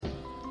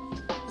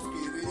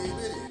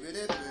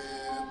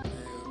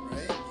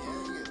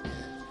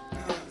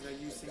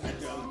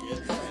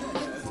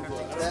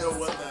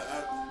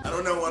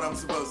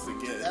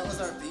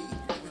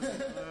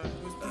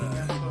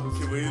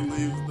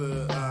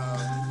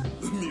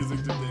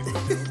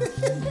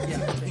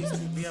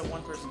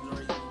one person is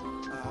already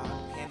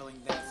handling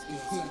that skill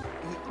set.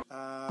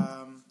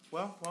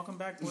 Well, welcome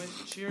back, boys.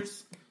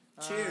 Cheers.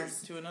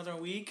 Cheers to another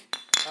week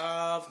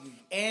of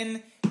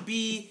NBA.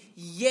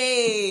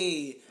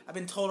 I've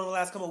been told over the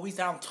last couple of weeks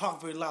that I don't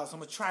talk very loud, so I'm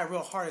going to try real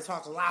hard to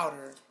talk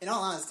louder. In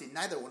all honesty,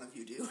 neither one of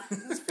you do.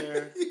 That's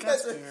fair. You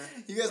guys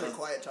are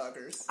quiet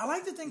talkers. I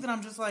like to think that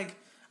I'm just like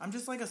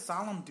a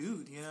solemn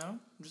dude, you know?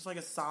 I'm just like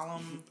a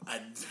solemn... I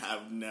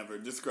have never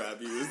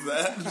described you as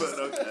that, but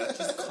okay.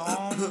 Just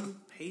calm,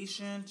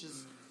 patient,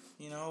 just,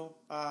 you know,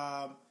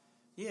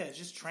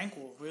 just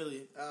tranquil,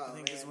 really. Oh, I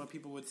think is what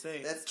people would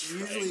say. That's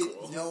Tranquil.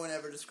 usually no one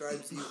ever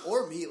describes you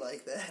or me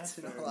like that. That's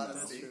in fair. all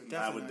honesty.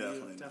 I would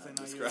definitely not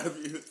describe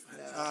you.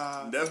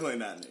 Definitely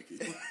not Nikki.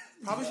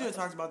 Probably should have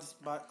talked about this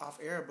off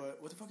air,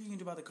 but what the fuck are you going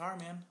to do about the car,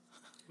 man?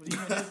 What are you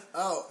going to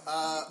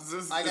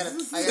do? I got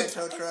a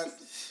tow truck.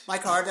 My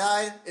car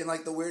died in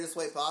like the weirdest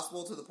way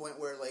possible, to the point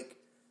where like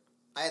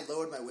I had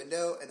lowered my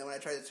window, and then when I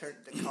tried to turn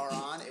the car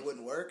on, it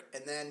wouldn't work,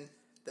 and then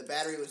the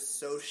battery was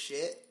so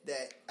shit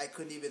that I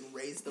couldn't even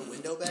raise the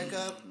window back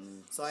up,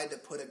 so I had to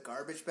put a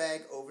garbage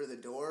bag over the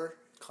door.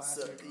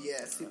 Classic. So,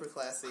 yeah, super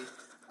classy.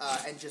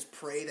 And just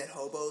pray that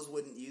hobos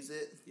wouldn't use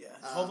it. Yeah,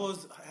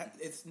 hobos.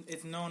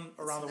 It's known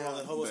around the world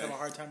that hobos have a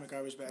hard time with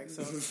garbage bags,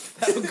 so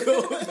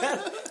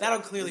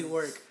that'll clearly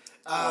work.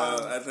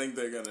 I think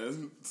they're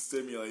gonna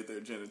stimulate their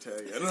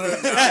genitalia in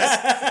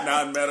a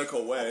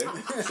non-medical way.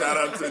 Shout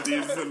out to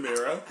Deezus and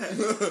Mira.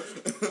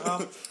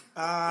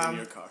 In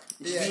your car.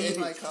 Yeah, in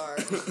my car.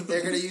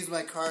 They're gonna use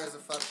my car as a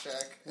fuck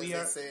shack. The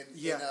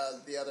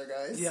other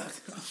guys. Yeah,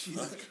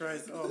 Jesus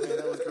Christ. Oh man,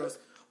 that was gross.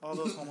 All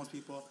those homeless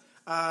people.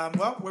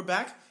 Well, we're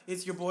back.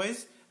 It's your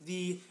boys,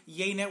 the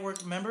Yay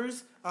Network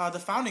members, the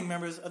founding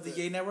members of the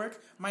Yay Network.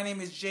 My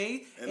name is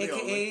Jay,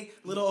 a.k.a.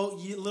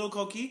 Little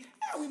Koki.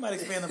 We might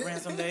expand the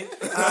brand someday.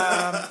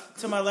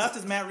 To my left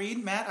is Matt Reed.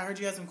 Matt, I heard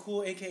you had some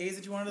cool AKAs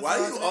that you wanted to Why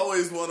say. do you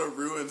always want to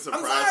ruin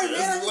surprises? I'm sorry,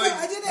 man.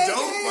 I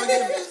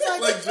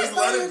did just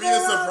let it be a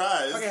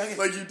surprise. Okay.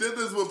 Like you did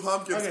this with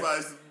pumpkin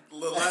spice the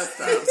last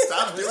time.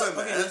 Stop doing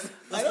that.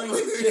 I don't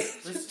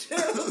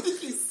think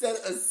he said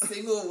a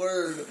single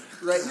word.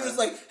 Right? He was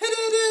like,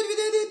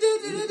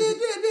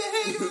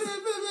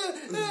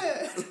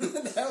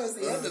 that was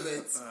the end of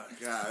it. Oh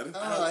God.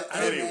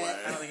 Anyway,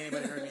 I don't think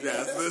anybody heard me.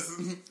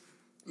 Yes.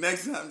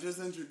 Next time, just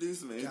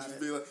introduce me.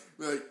 Be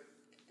like,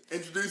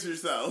 introduce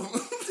yourself.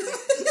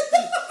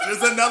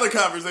 There's another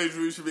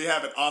conversation we should be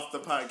having off the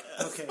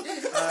podcast. Okay,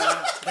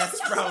 that's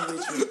probably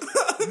true.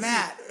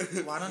 Matt,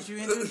 why don't you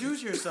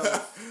introduce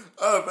yourself?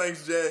 Oh,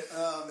 thanks, Jay.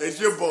 It's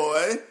your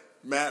boy,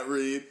 Matt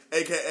Reed,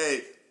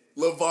 a.k.a.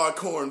 LeVar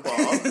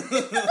Cornball,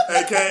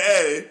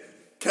 a.k.a.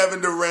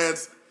 Kevin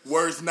Durant's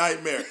worst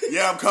nightmare.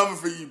 Yeah, I'm coming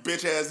for you,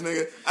 bitch-ass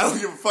nigga. I don't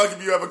give a fuck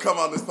if you ever come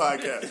on this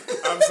podcast.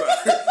 I'm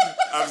sorry.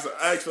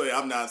 Actually,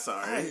 I'm not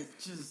sorry.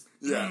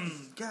 God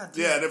damn.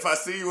 Yeah, and if I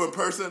see you in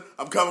person,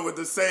 I'm coming with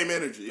the same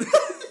energy.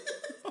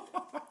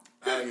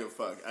 I don't give a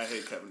fuck. I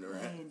hate Kevin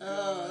Durant.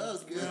 Oh, that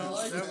was good. I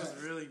like that. That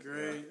was really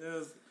great. That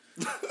was...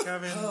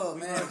 Kevin, we love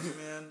you,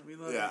 man. We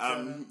love you,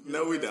 Kevin.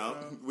 No, we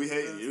don't. We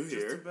hate you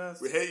here.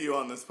 We hate you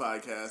on this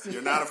podcast.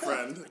 You're not a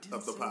friend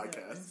of the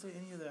podcast. I didn't say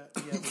any of that.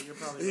 Yeah, but you're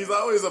probably He's right.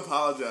 always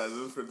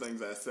apologizing for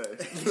things I say.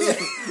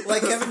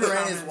 Like Kevin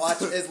Durant is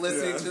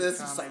listening to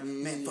this. It's like,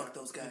 man, fuck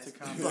those guys.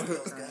 Fuck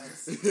those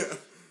guys. Yeah.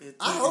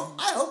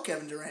 I hope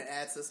Kevin Durant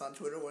adds us on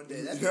Twitter one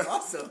day. That'd be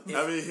awesome.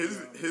 I mean,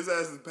 his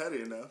ass is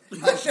petty enough. I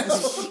know.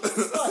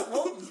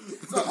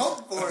 So I'm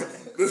hoping for it.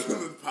 This is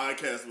a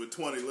podcast with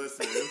 20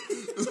 listeners.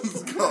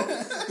 Call me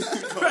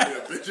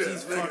a bitch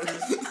ass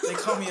nigga. They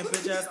call me a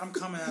bitch ass. I'm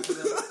coming after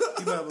them.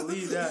 You better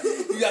believe that.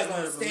 You guys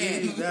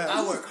understand.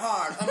 I work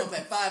hard. I'm up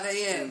at 5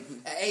 a.m.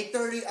 At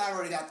 8:30, I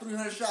already got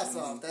 300 shots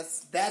off.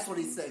 That's what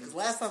he said. Because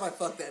last time I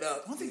fucked that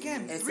up. Once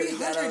again,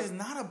 300 is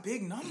not a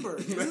big number.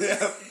 You can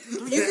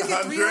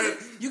Yeah.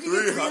 get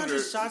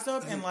 300 shots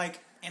up in like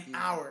an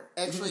hour.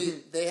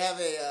 Actually, they have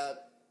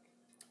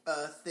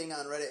a thing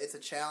on Reddit. It's a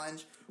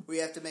challenge. We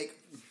have to make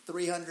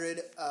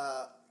 300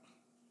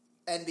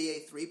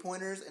 NBA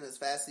three-pointers in as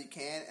fast as you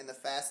can, and the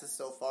fastest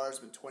so far has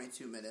been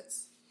 22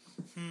 minutes.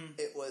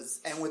 It was,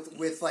 and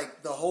with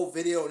like the whole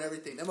video and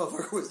everything, that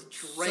motherfucker was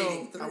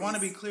draining. So I want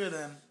to be clear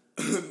then.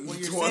 What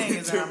you're saying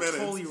is that I'm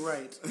totally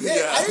right.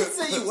 Yeah, I didn't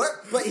say you were,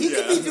 but he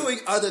could be doing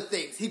other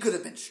things. He could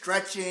have been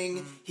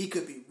stretching. He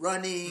could be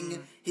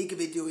running. He could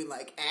be doing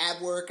like ab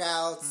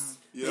workouts.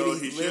 You know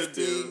what he should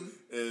do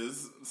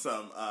is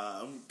some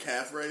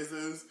calf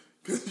raises.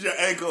 Because your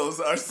ankles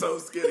are so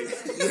skinny.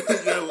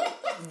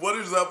 What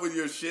is up with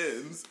your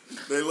shins?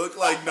 They look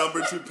like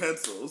number 2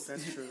 pencils.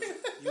 That's true.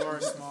 You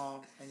are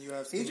small and you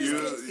have skin.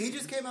 He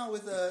just came out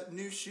with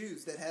new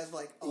shoes that has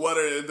like... What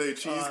are they,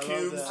 cheese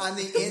cubes? On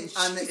the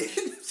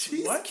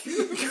cheese what?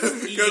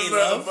 Because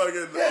the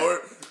fucking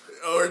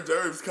hors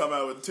d'oeuvres come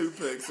out with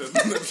toothpicks and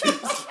the cheese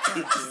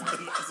cubes.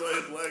 That's why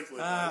his legs look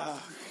like.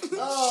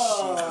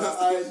 Oh,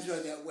 I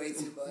enjoyed that way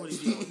too much. What are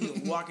you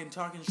a walking,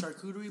 talking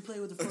charcuterie play?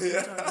 What the fuck are you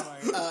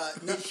talking about?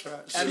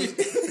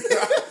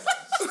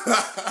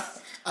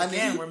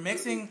 Again, we're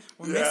mixing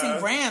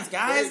brands,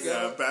 guys.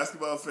 Yeah,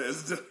 basketball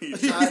fans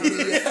delete.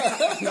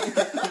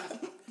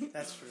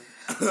 That's true.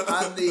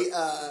 On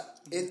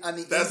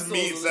the that's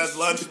meats. That's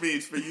lunch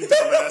meats for you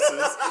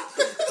dumbasses.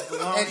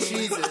 And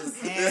cheeses.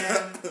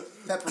 And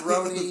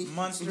pepperoni.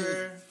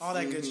 Munster. All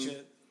that good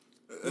shit.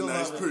 A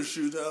nice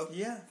prosciutto.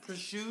 Yeah,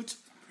 prosciutto.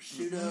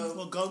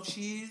 Little goat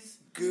cheese.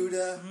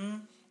 Gouda.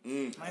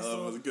 Nice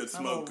little, a good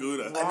smoked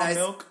Gouda.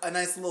 Milk. A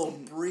nice little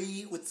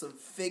brie with some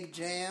fig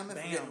jam. If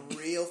we're getting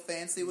real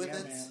fancy with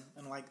it. Man.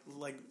 And like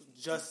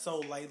just so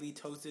lightly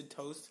toasted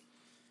toast.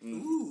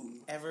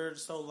 Ooh. Ever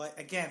so light.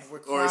 Again,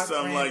 we're or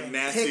some like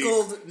nasty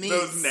pickled meats.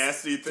 Those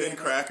nasty thin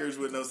crackers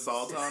with no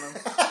salt on them.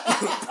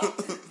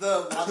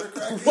 The water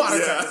crackers.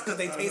 Crackers because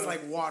they taste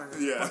like water.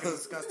 Yeah. Fucking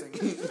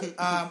disgusting.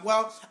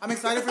 Well, I'm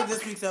excited for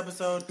this week's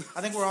episode.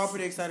 I think we're all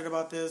pretty excited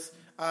about this.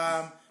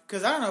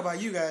 Because I don't know about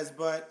you guys,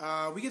 but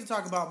we get to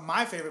talk about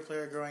my favorite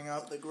player growing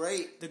up. The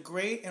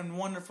great and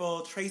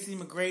wonderful Tracy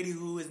McGrady,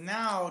 who is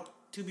now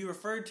to be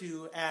referred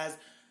to as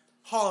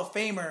Hall of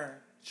Famer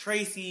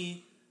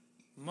Tracy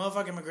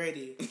motherfucking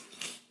McGrady.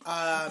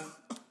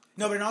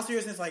 No, but in all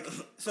seriousness,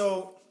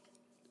 so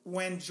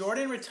when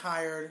Jordan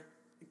retired,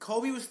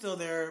 Kobe was still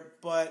there,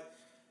 but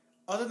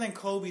other than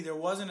Kobe, there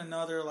wasn't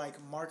another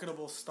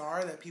marketable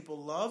star that people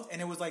loved,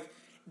 and it was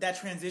that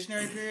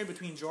transitionary period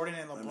between Jordan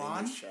and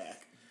LeBron. Shaq.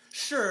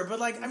 Sure, but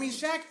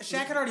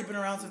Shaq had already been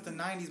around since the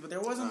 90s, but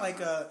there wasn't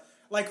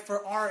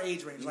for our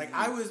age range.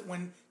 I was,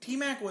 when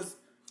T-Mac was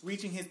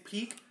reaching his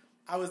peak,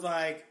 I was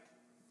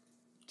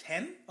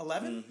 10,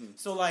 11.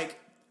 So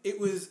it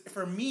was,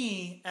 for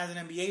me as an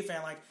NBA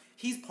fan,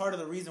 he's part of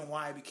the reason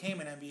why I became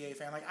an NBA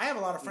fan. I have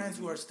a lot of friends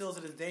who are still to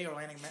this day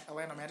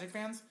Orlando Magic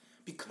fans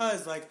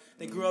because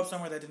they grew up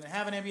somewhere that didn't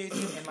have an NBA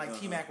team, and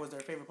T-Mac was their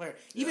favorite player.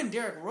 Even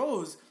Derrick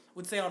Rose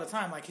would say all the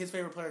time, his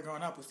favorite player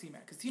growing up was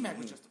T-Mac. Because T-Mac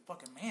was just a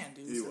fucking man,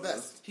 dude.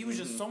 He was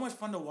just so much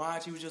fun to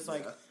watch. He was just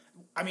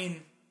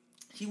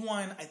he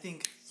won, I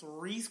think,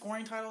 3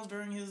 scoring titles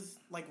during his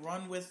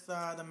run with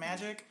the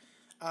Magic.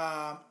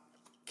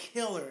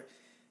 Killer,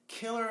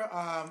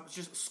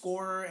 just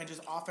scorer and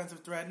just offensive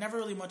threat. Never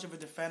really much of a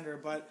defender,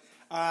 but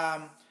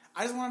I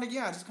just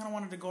kind of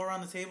wanted to go around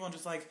the table and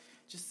just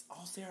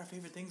all say our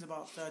favorite things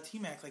about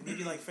T-Mac,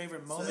 maybe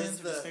favorite moments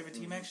or just favorite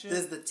T-Mac shit.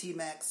 This is the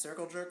T-Mac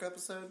Circle Jerk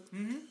episode.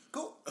 Mm-hmm.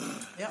 Cool.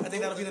 Yeah, I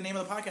think that'll be the name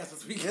of the podcast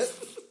this week. Yep.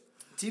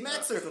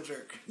 T-Mac Circle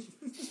Jerk.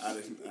 I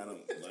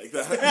don't like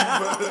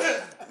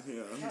that.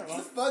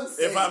 It's fun.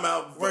 If I'm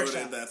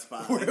outvoted, that's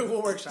fine.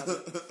 We'll workshop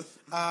it.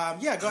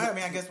 Yeah, go ahead.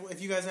 I guess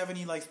if you guys have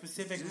any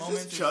specific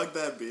moments. Just chug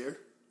that beer.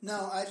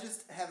 No, I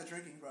just have a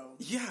drinking problem.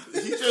 Yeah,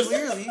 he just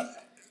clearly.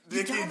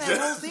 He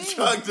just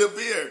chugged a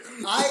beer.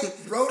 I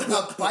rode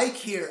a bike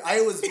here.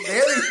 I was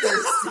very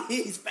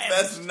thirsty.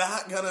 That's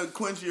not gonna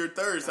quench your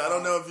thirst. I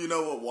don't know if you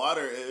know what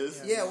water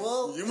is. Yeah,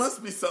 well, you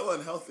must be so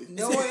unhealthy.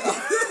 No one.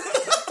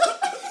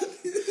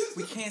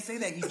 We can't say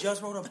that. He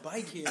just rode a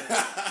bike here. Oh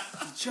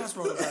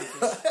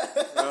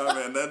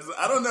man,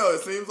 I don't know.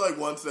 It seems like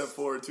 1 step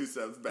forward, 2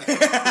 steps back.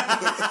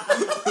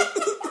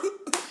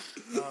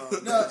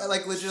 No,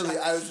 legitimately,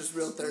 I was just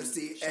real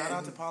thirsty. Shout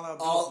out to Paula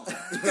Abdul.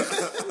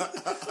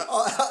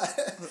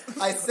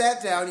 I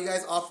sat down. You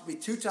guys offered me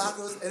 2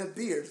 tacos and a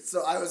beer,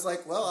 so I was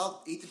like, "Well,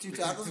 I'll eat the 2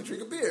 tacos and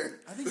drink a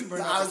beer." I think you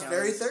burned. I was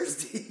very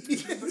thirsty.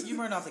 You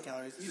burned off the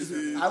calories.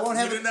 I won't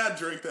have. He did not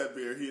drink that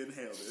beer. He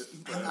inhaled it.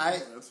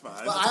 That's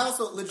fine. But I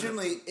also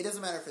legitimately, it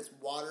doesn't matter if it's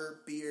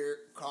water, beer,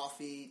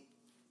 coffee.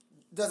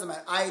 Doesn't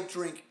matter. I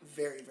drink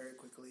very, very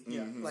quickly.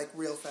 Yeah.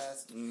 Real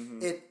fast.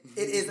 It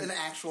is an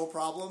actual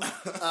problem.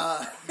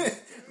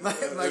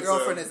 My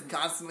girlfriend is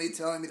constantly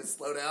telling me to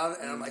slow down,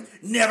 and I'm like,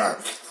 never.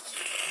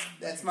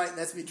 That's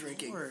me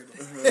drinking.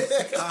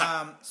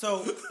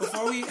 So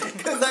before we,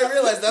 because I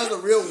realized that was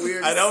a real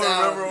weird. I don't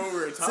remember what we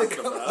were talking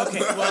about. Okay,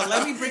 well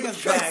let me bring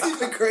us back. Tracy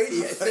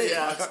McGrady, I think.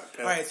 Yeah.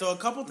 All right, so a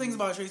couple things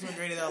about Tracy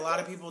McGrady that a lot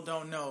of people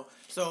don't know.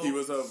 So he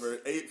was over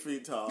 8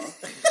 feet tall.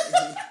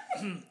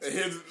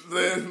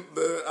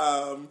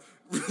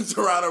 The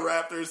Toronto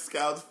Raptors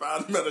scouts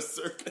found him at a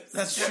circus.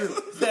 That's true.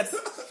 That's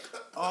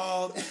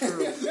all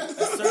true. A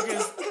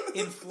circus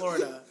in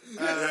Florida.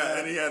 Yeah,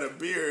 and he had a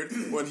beard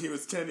when he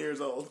was 10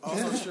 years old.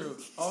 Also true.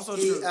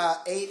 He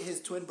ate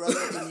his twin brother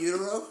in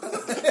utero.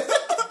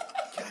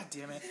 God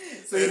damn it.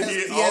 So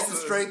he has the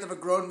strength of a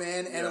grown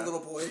man and a little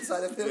boy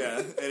inside of him. Yeah,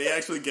 and he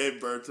actually gave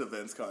birth to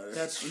Vince Carter.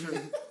 That's true.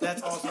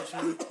 That's also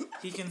true.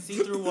 He can see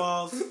through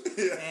walls,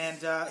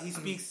 and he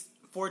speaks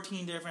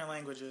 14 different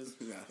languages,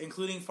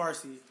 including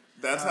Farsi.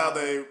 That's how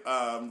they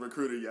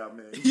recruited Yao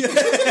Ming.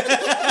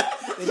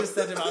 They just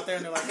sent him out there,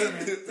 and they're like, "Hey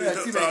man, get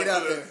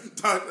out there."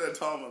 Talk to that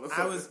tall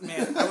motherfucker.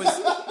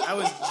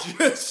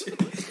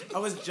 I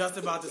was just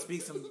about to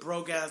speak some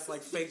broke ass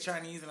fake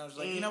Chinese, and I was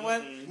like, you know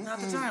what? Not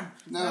the time.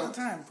 Not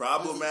the time.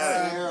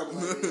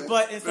 Problematic.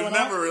 But there's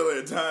never really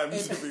a time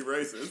to be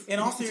racist. In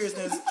all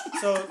seriousness,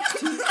 so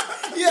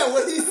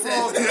what he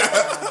said.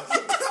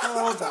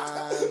 Hold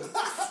on.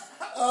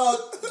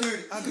 Oh,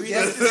 dude!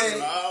 Yesterday,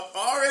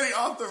 already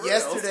off the rails.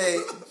 Yesterday,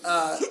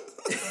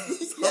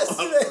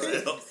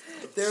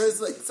 there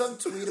was like some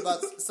tweet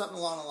about something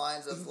along the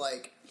lines of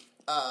like,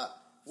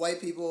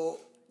 white people,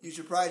 you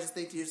should probably just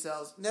think to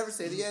yourselves, never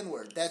say the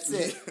N-word. That's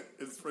it.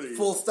 It's pretty.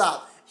 Full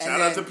stop. Shout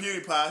out to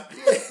PewDiePie.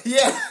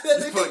 Yeah,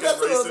 that's Fucking what it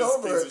was racist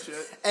over. piece of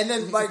shit. And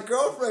then my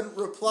girlfriend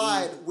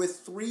replied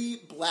with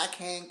 3 black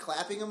hand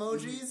clapping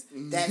emojis.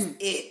 That's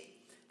it.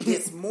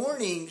 This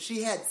morning,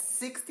 she had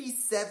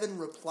 67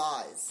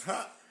 replies.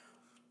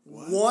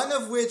 One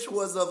of which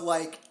was of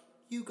like,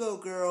 you go,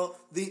 girl.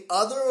 The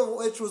other of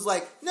which was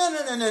like, no.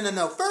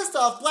 First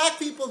off, black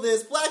people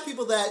this, black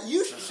people that.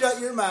 You should shut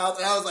your mouth.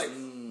 And I was like,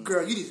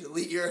 girl, you need to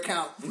delete your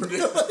account.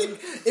 Like,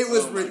 it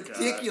was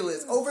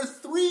ridiculous. God. Over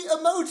 3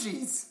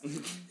 emojis.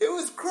 It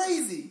was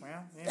crazy.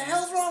 Well, yeah, the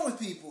hell's wrong with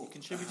people?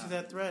 Contribute to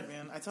that thread,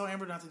 man. I tell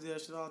Amber not to do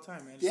that shit all the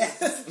time, man. Just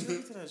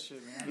contribute to that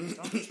shit, man.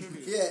 Don't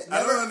contribute. Yeah,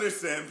 I don't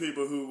understand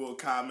people who will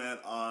comment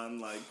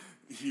on like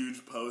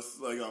huge posts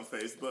like on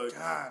Facebook.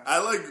 God.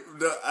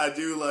 I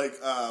do like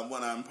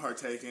when I'm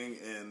partaking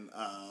in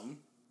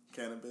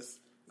cannabis.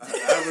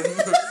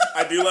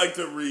 I do like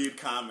to read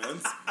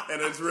comments,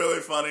 and it's really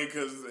funny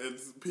because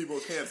people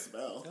can't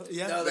spell.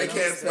 Yeah, no, they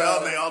can't spell,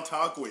 and they all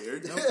talk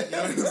weird.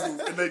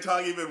 And they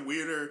talk even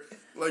weirder.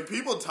 Like,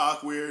 people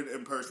talk weird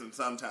in person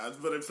sometimes,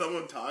 but if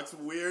someone talks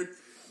weird,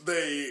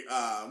 they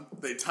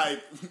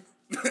type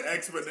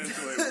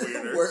exponentially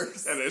weirder.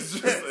 Worse. And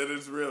it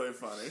is really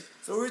funny.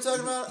 So we were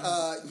talking about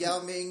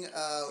Yao Ming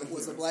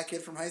was a black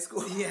kid from high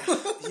school. Yeah,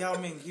 Yao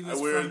Ming. He was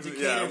from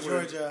Decatur,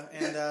 Georgia,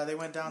 and they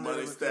went down there.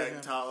 Money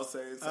Stack Tall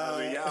says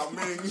Yao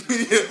Ming.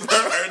 You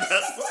ever heard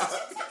that song?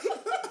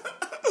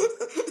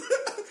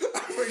 I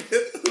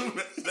forget who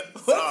made that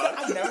song.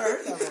 I've never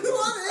heard that one.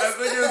 I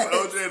think it's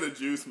OJ the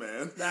Juice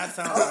Man. That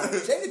sounds right.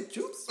 OJ the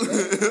Juice Man.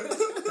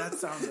 That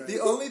sounds right. The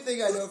only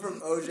thing I know from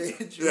OJ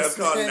the Juice Man. Yeah, it's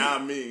called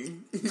Not Me.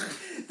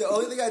 The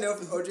only thing I know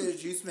from OJ the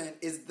Juice Man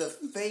is the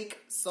fake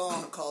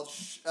song called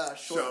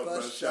Short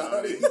Bus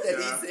Shawty that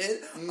he's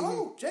in.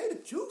 Oh, Jay the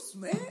Juice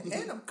Man,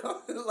 and I'm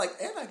coming and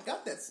I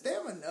got that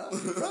stamina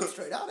from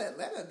straight out of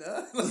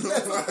Atlanta.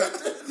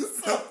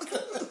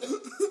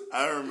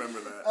 I remember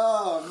that.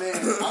 Oh man,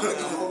 I'm gonna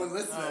go home and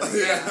listen to that.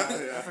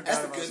 Yeah.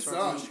 That's a good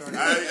song.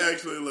 I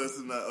actually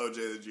listen to OJ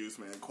the Juice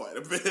Man quite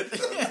a bit,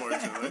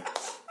 unfortunately.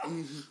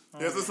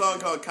 There's a song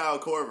called Kyle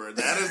Korver.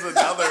 That is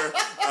another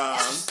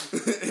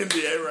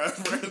NBA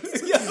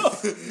reference.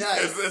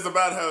 Nice. It's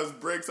about how his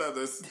bricks are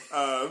the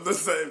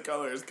same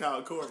color as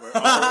Kyle Korver.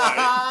 All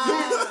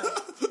white.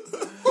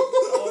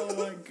 Oh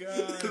my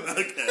god.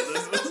 Okay,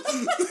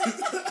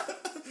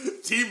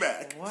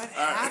 T-Mac. What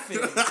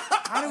happened?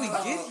 How did we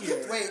get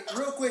here? Wait,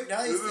 real quick,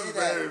 now you This say is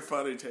that. very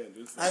funny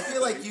tangents. I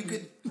feel like you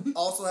could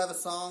also have a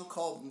song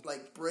called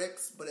like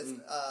Bricks, but it's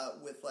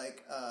with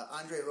like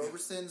Andre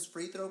Roberson's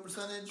free throw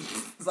percentage.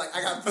 It's like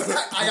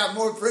I got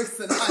more bricks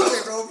than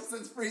Andre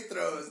Roberson's free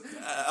throws.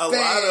 A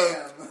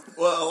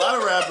lot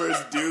of rappers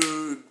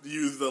do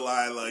use the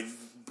line like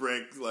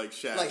brick, like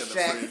Shaq, like and the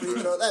Shaq free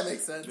throw. That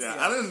makes sense. Yeah,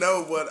 I didn't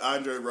know what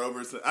Andre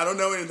Roberson. I don't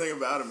know anything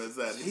about him. Is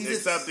that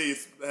except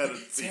he's had a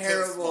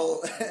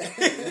terrible.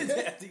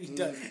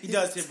 He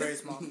does tip very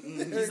small.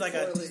 He's like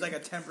a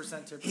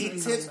 10% tip.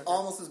 He tips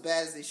almost as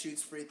bad as he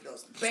shoots free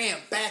throws. Bam!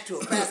 Back to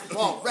a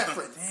basketball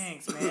reference.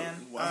 Thanks,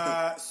 man.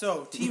 Wow.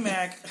 So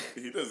T-Mac.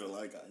 He doesn't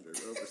like Andre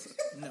Roberson.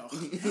 No. No,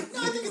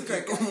 I think he's a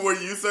great guy. Were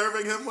you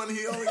serving him when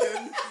he only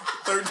get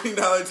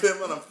 $13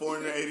 tip on a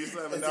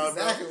 $487? That's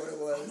exactly what it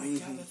was. Oh my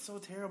god, that's so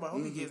terrible. I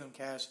hope he gave them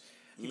cash.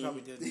 He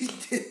probably did. He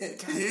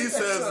did. He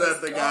says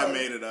that the guy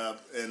made it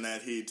up and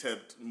that he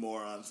tipped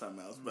more on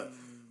something else, but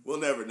we'll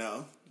never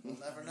know. We'll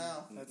never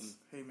know. That's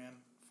hey man,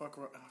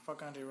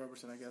 fuck Andre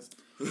Roberson, I guess.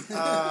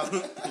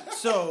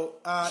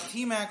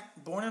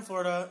 T-Mac, born in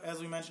Florida,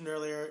 as we mentioned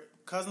earlier,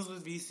 cousins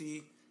with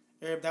VC.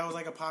 That was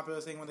like a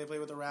popular thing when they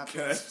played with the Raptors.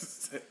 Can I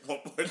just say one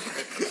more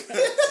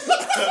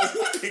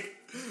thing?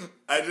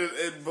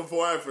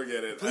 Before I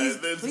forget it, please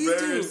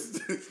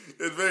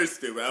it's very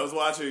stupid. I was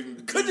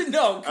watching. Good to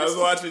know. I was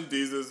watching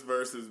Jesus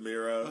versus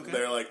Miro. Okay.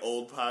 They're like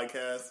old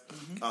podcasts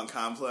on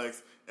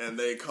Complex, and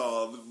they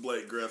called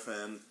Blake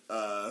Griffin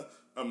a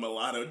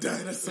mulatto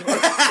dinosaur.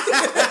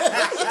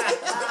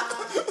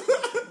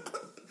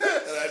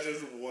 And I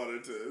just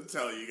wanted to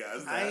tell you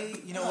guys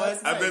that. You know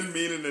what? I've been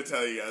meaning to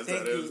tell you guys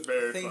that. It was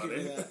very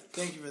funny.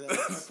 Thank you for that. At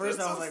first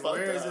I was like,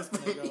 where is this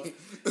going to go?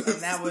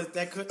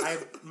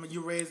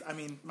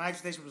 And my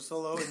expectations were so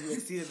low and you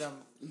exceeded them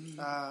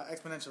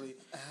exponentially.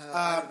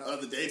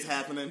 The date's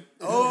happening.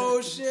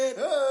 Oh shit.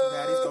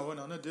 Daddy's going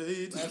on a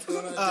date. That's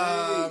going on a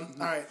date.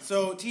 Alright,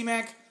 so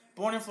T-Mac,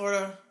 born in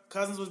Florida,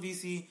 cousins with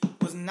VC,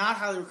 was not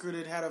highly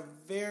recruited, had a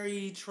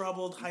very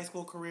troubled high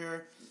school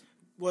career.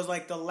 Was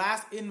like the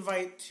last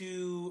invite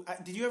to.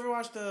 Did you ever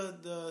watch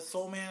the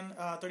Soul Man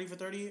 30 for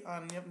 30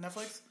 on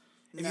Netflix?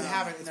 If you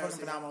haven't, it's fucking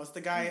phenomenal. It's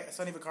the guy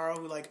Sonny Vaccaro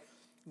who like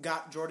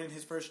got Jordan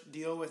his first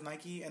deal with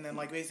Nike, and then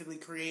like basically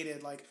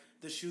created like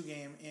the shoe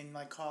game in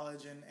like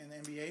college and the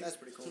NBA. That's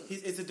pretty cool.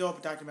 It's a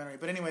dope documentary.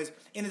 But anyways,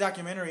 in the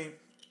documentary,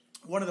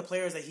 one of the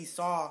players that he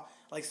saw,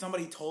 like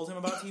somebody told him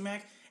about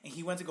T-Mac, and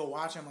he went to go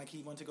watch him. Like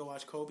he went to go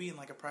watch Kobe in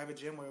like a private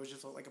gym where it was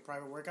just like a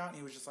private workout, and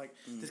he was just like,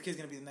 "This kid's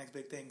gonna be the next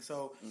big thing."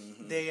 So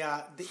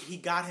he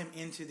got him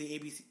into the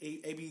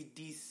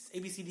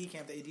ABCD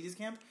camp, the Adidas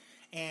camp,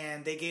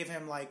 and they gave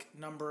him like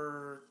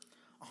number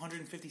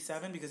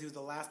 157 because he was the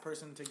last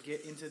person to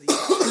get into the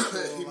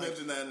actual, he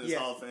mentioned that in his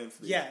Hall of Fame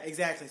speech. Yeah,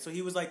 exactly. So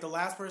he was like the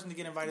last person to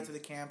get invited to the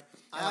camp.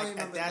 And I like,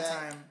 remember at that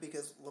time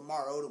because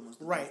Lamar Odom was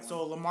the right.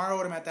 So Lamar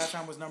Odom at that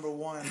time was number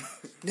 1. And,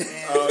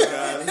 oh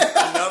god,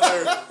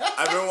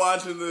 I've been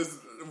watching this.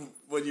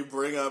 When you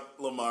bring up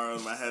Lamar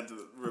Odom, I had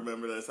to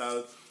remember this.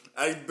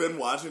 I've been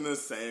watching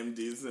this same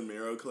Deez and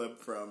Mero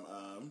clip from.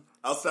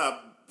 I'll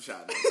stop.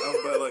 Shot,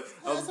 but like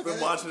I've been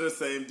watching the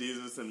same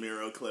Jesus and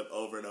Mero clip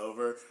over and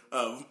over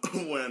of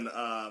when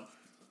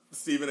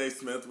Stephen A.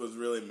 Smith was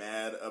really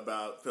mad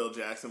about Phil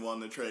Jackson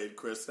wanting to trade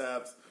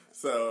Kristaps.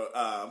 So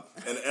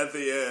and at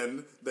the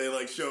end they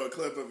like show a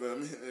clip of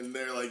him and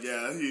they're like,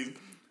 yeah, he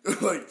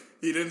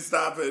didn't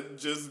stop at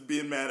just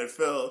being mad at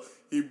Phil.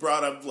 He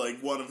brought up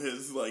like one of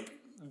his like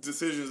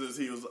decisions as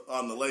he was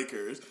on the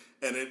Lakers,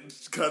 and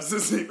it cuts to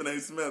Stephen A.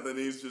 Smith and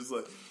he's just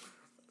like,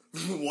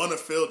 one of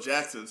Phil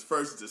Jackson's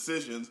first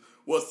decisions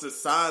was to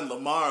sign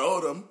Lamar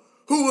Odom,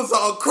 who was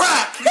on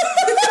crack.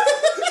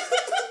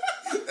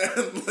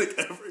 And like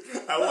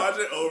I watch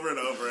it over and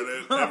over,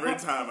 and every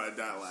time I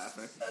die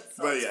laughing.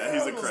 But yeah,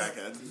 he's a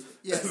crackhead.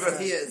 Yes,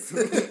 he is.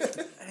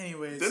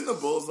 Anyways, didn't the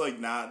Bulls like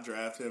not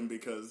draft him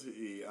because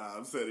he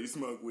said he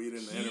smoked weed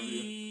in the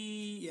interview?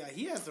 Yeah,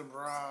 he had some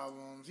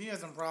problems.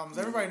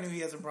 Everybody knew he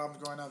had some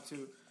problems growing up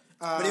too.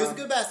 But he was a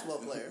good basketball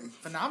player.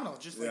 Phenomenal,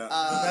 just like the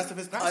best of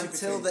his past.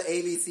 Until the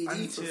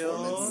ABCD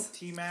performance.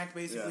 T-Mac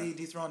basically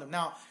dethroned him.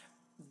 Now,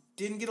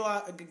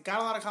 got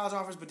a lot of college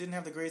offers, but didn't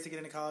have the grades to get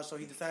into college, so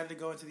he decided to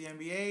go into the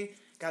NBA.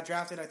 Got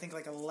drafted, I think,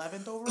 like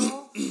 11th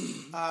overall.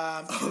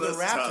 The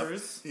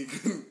Raptors. Tough. He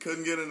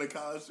couldn't get into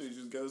college, so he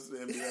just goes to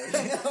the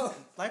NBA.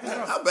 Life is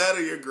rough. How bad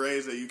are your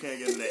grades that you can't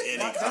get into any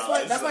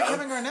college? That's why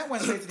Kevin Garnett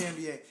went straight to the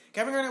NBA.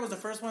 Kevin Garnett was the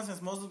first one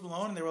since Moses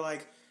Malone, and they were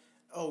like,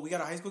 "Oh, we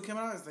got a high school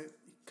coming out." It's like,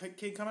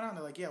 kid coming out, and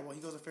they're like, yeah, well,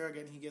 he goes to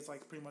Farragut and he gets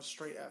like pretty much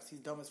straight F's. He's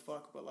dumb as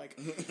fuck, but like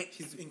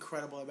he's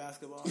incredible at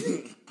basketball.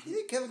 You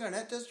think Kevin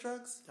Garnett does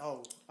drugs?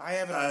 Oh, I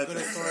haven't a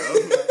good story.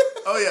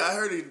 Oh yeah, I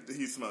heard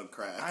he smoked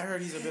crack. I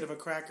heard he's a bit of a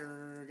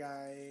cracker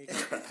guy,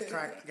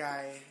 crack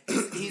guy.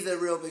 He's a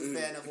real big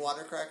fan of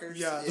water crackers.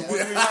 Yeah, the one we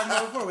were talking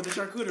about before with the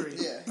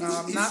charcuterie.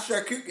 Yeah, he's not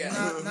charcuterie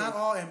guy. Not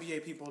all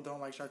NBA people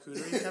don't like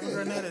charcuterie. Kevin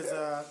Garnett is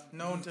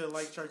known to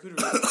like charcuterie.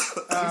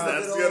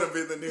 That's gonna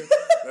be the new.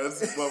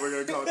 That's what we're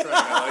gonna call crack.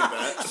 I like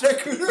that.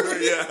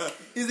 Charcuterie. Yeah,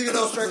 he's a good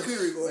old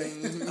charcuterie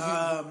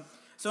boy.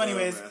 So,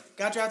 anyways,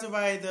 got drafted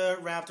by the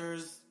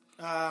Raptors.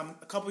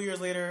 A couple years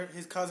later,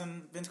 his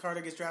cousin Vince Carter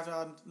gets drafted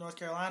out of North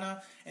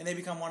Carolina, and they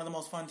become one of the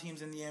most fun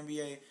teams in the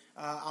NBA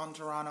out in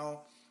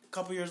Toronto. A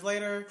couple years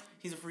later,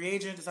 he's a free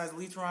agent, decides to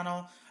leave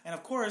Toronto, and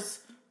of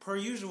course, per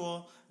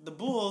usual, the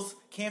Bulls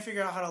can't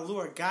figure out how to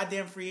lure a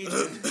goddamn free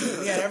agent.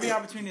 We had every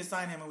opportunity to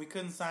sign him, and we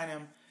couldn't sign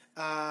him.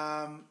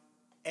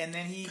 And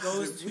then he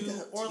goes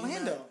to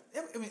Orlando.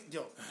 I mean,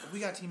 if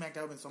we got T-Mac,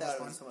 that would have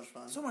been so much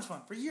fun. So much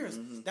fun. For years.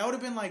 Mm-hmm. That would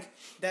have been like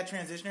that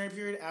transitionary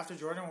period after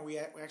Jordan where we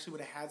actually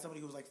would have had somebody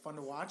who was like fun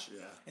to watch.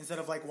 Yeah. Instead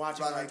of like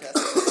watching Ron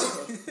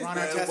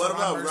Artest. What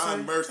about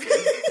Ron Mercer?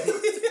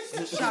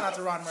 Shout out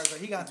to Ron Mercer.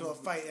 He got into a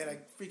fight at a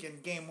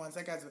freaking game once.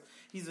 That guy's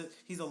he's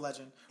a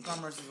legend. Ron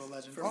Mercer's a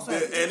legend. Also,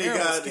 and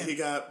he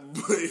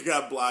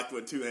got blocked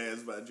with 2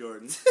 hands by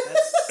Jordan.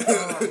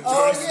 Jordan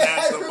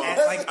snatched the ball.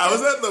 I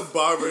was at the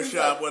barber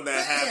shop when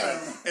that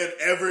happened, and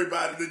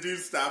everybody, the dude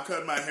stopped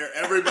cutting my hair.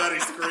 Everybody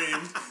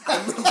screamed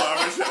in the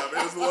barber shop.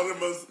 It was one of the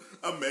most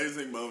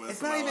amazing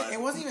moments. It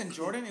wasn't even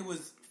Jordan. It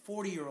was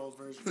 40-year-old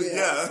version.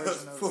 Yeah,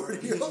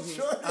 40-year-old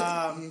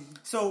Jordan.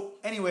 So,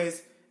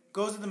 anyways,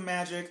 goes to the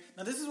Magic.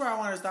 Now, this is where I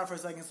wanted to stop for a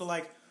second. So,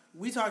 like,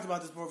 we talked about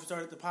this before we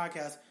started the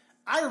podcast.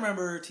 I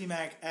remember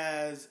T-Mac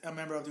as a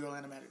member of the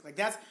Orlando Magic. Like,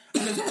 that's...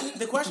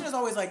 the question is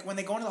always, like, when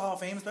they go into the Hall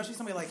of Fame, especially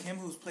somebody like him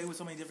who's played with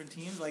so many different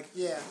teams, like,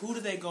 who do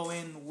they go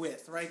in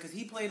with, right? Because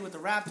he played with the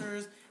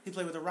Raptors, he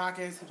played with the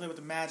Rockets, he played with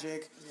the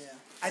Magic. Yeah.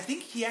 I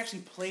think he actually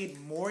played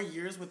more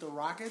years with the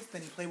Rockets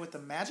than he played with the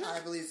Magic.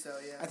 I believe so,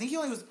 yeah. I think he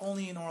was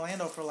only in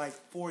Orlando for, like,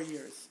 4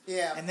 years.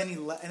 Yeah. And then he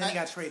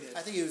got traded. I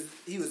think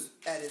he was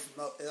at his...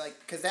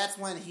 because that's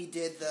when he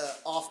did the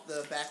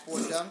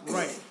off-the-backboard dunk.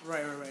 Right.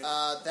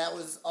 That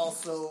was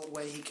also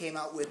when he came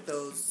out with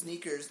those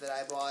sneakers that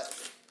I bought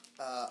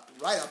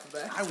right off the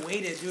bat. I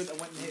waited, dude.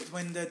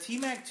 When the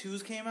T-Mac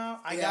 2s came out,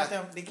 I got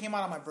them. They came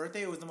out on my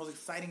birthday. It was the most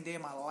exciting day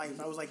of my life.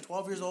 I was like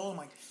 12 years old. I'm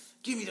like,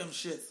 give me them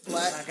shits.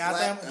 I got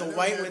them. The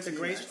white with the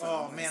gray.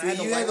 Oh, man.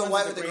 See, you had the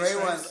white with the gray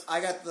ones.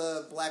 I got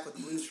the black with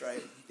the blue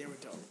stripe. They were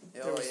dope.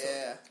 Oh,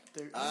 yeah.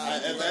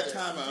 At that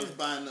time, I was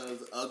buying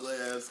those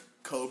ugly-ass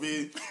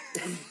Kobe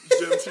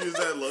gym shoes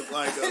that look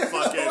like a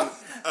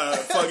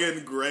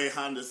fucking gray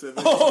Honda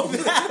Civic. Oh,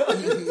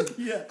 man.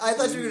 Yeah. I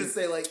thought you were going to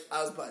say, like,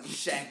 I was buying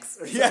Shanks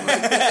or something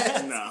like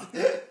that. No.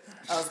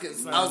 I was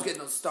getting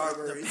those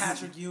Starburys. The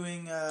Patrick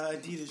Ewing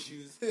Adidas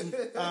shoes.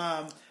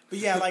 But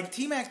yeah, like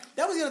T-Mac,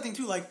 that was the other thing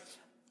too. Like,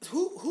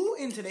 who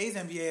in today's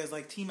NBA is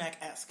like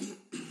T-Mac-esque?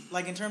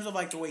 Like in terms of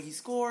like the way he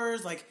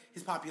scores, like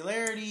his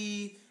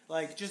popularity,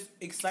 like just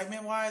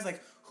excitement wise,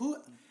 like who?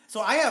 So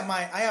I have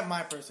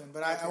my person,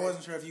 but I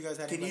wasn't sure if you guys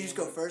had. Can you just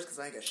go first? Because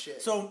I ain't got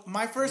shit. So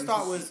my first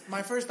thought was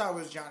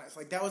Giannis.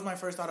 Like that was my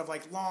first thought of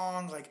like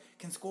long, like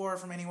can score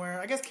from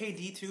anywhere. I guess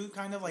KD too,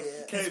 kind of like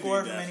can KD score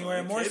from definitely.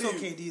 anywhere. More KD, so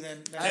KD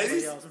than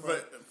anybody else.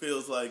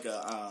 Feels like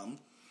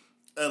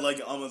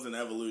like almost an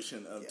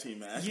evolution of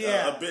T-Mac.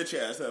 Yeah. A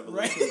bitch-ass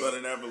evolution, but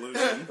an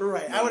evolution.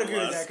 Right, I would agree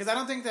with that, because I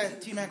don't think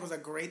that T-Mac was a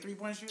great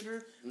three-point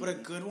shooter, but a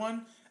good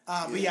one.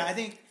 But yeah, I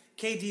think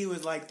KD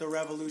was like the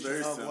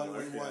revolution of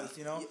what he was,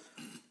 you know?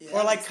 Yeah,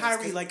 or like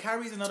Kyrie. Like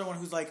Kyrie's another one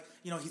who's like,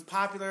 you know, he's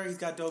popular, he's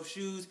got dope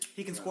shoes,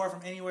 he can score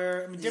from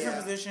anywhere. I mean, different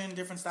position,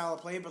 different style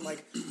of play, but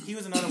like he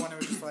was another one that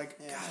was just like,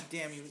 God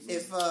damn, he was.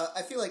 If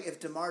I feel like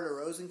if DeMar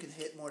DeRozan can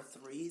hit more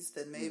threes,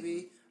 then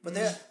maybe. But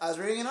there, I was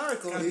reading an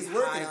article. He's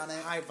working on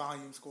it. High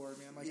volume scorer,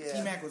 man. Like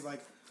T-Mac was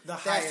like the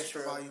highest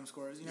for volume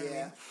scorers. You know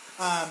what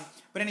I mean?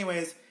 But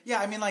anyways, yeah.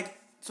 I mean, like,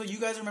 so you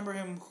guys remember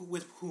him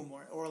with whom?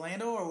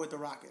 Orlando or with the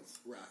Rockets?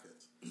 Rockets.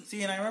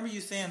 See, and I remember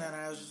you saying that,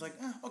 and I was just like,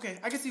 okay,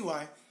 I can see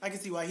why.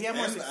 He had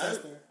more success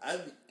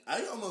there.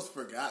 I almost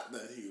forgot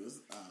that he was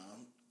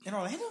in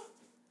Orlando.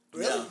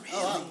 Really? Yeah. Really?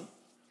 Oh,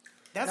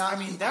 that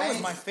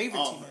was my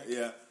favorite T-Mac.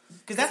 Yeah.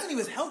 Because that's when he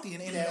was healthy.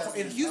 In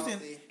Houston,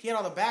 healthy. he had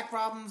all the back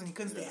problems and he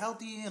couldn't stay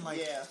healthy. And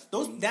like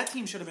that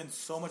team should have been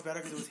so much better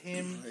because it was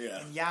him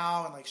and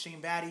Yao and like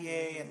Shane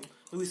Battier and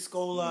Luis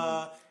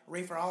Scola,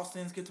 Rafer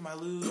Alston, Skip to My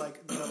Lou. Like,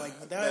 you know,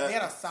 like they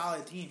had a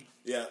solid team.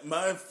 Yeah,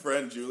 my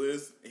friend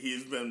Julius,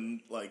 he's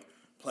been like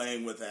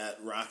playing with that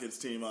Rockets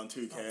team on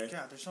 2K. Oh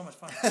God, they're so much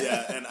fun.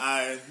 Yeah, and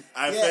I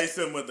faced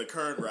him with the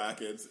current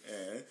Rockets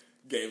and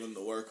gave him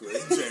the work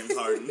with James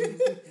Harden.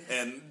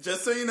 And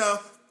just so you know,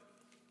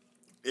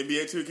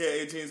 NBA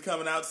 2K18 is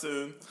coming out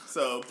soon,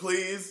 so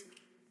please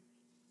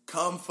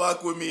come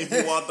fuck with me if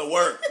you want the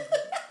work.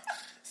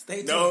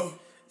 Stay tuned.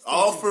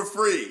 For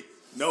free.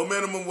 No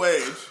minimum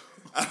wage.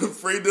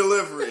 Free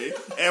delivery.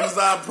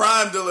 Amazon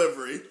Prime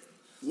delivery.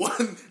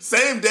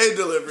 Same day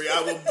delivery.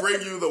 I will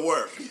bring you the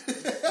work.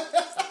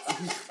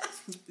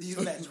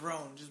 Using that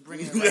drone, just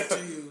bringing it right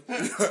to you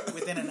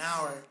within an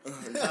hour.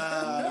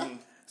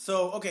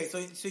 So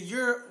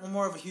you're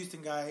more of a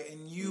Houston guy,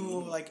 and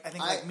you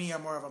like me are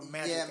more of a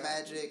Magic guy.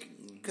 Magic.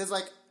 Because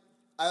like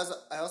I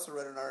also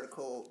read an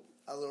article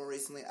a little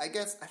recently. I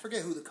guess I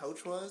forget who the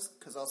coach was,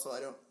 because also I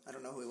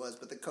don't know who he was,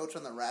 but the coach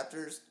on the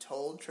Raptors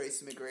told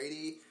Tracy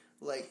McGrady,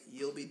 like,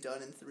 you'll be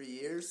done in 3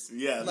 years.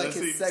 Yeah, like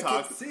his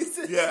second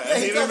season. Yeah,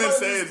 and he didn't even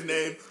say his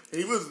name.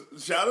 He was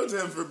shout out to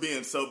him for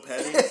being so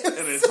petty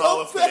in his Hall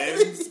of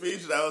Fame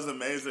speech. That was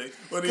amazing.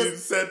 When he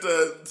said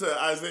to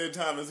Isaiah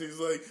Thomas, he's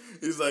like,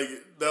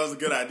 that was a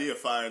good idea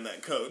firing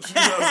that coach.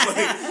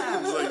 I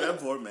was like, that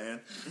poor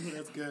man.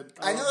 That's good.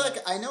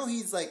 I know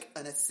he's like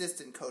an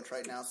assistant coach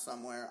right now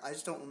somewhere. I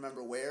just don't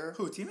remember where.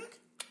 Who, T-Mac?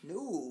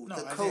 No, the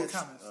Isaiah coach.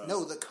 Thomas.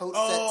 No, the coach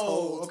that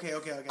told. Okay.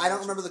 I don't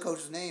remember the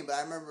coach's name, but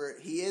I remember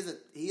he is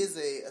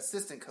a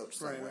assistant coach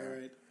somewhere.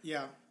 Right.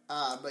 Yeah.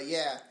 But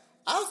yeah,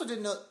 I also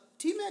didn't know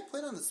T-Mac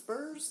played on the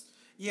Spurs.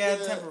 Yeah,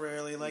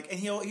 temporarily. Like, and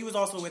he was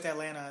also with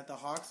Atlanta at the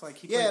Hawks. Like,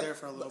 he played there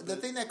for a little bit. The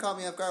thing that caught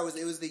me off guard was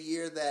it was the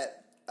year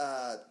that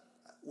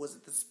was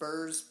it the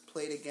Spurs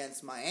played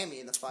against Miami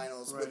in the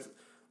finals,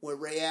 where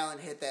Ray Allen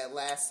hit that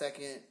last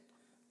second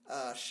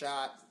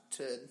shot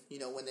to, you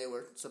know, when they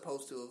were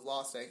supposed to have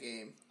lost that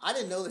game. I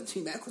didn't know that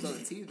T-Mac was on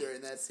the team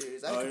during that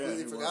series. I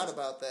completely forgot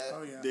about that.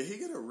 Oh, yeah. Did he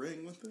get a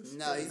ring with this?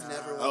 No, he's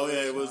never won. Oh,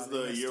 yeah, it was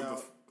the year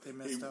before. They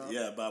missed out.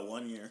 Yeah, by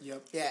 1 year.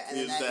 Yep. Yeah, and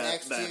then that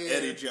next year...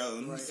 Eddie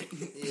Jones.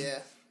 Right. Yeah.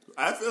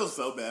 I feel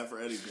so bad for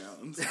Eddie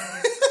Jones.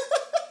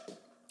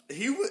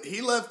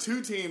 He left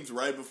two teams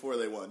right before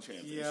they won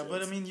championships. Yeah,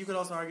 but I mean, you could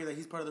also argue that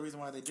he's part of the reason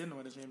why they didn't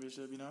win a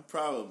championship, you know?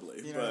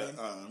 Probably. You know what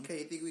I mean? Okay,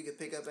 you think we could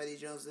pick up Eddie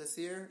Jones this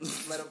year?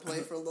 Let him play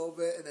for a little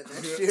bit, and then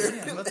next year...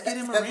 Yeah, let's get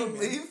him a ring,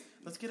 leave?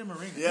 Let's get him a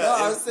ring. Yeah, no,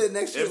 I was saying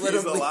next year let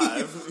him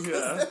alive. leave.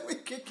 Yeah. Then we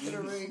could get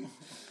a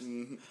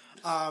ring.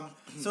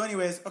 So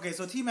anyways, okay,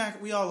 so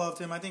T-Mac, we all loved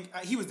him. I think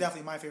he was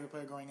definitely my favorite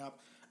player growing up.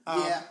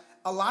 Yeah.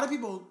 A lot of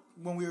people,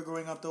 when we were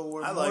growing up, though,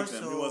 were I more liked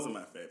him. so... He wasn't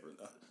my favorite,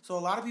 though. So a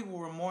lot of people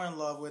were more in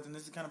love with, and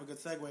this is kind of a good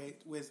segue,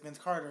 with Vince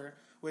Carter,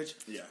 which,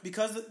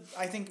 because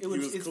I think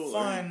it's cooler,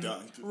 fun, he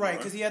dunked right, more.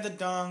 because he had the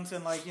dunks,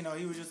 and, like, you know,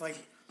 he was just, like,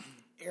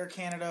 Air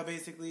Canada,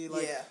 basically,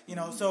 like, you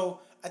know, so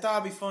I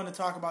thought it'd be fun to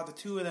talk about the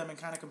two of them and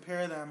kind of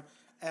compare them,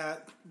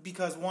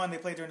 because, one, they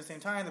played during the same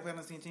time, they played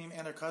on the same team,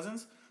 and they're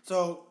cousins,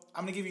 so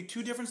I'm going to give you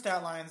two different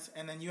stat lines,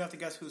 and then you have to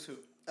guess who's who.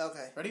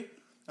 Okay. Ready?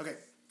 Okay.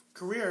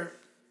 Career,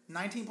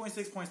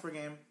 19.6 points per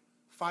game,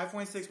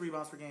 5.6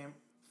 rebounds per game,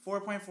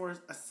 4.4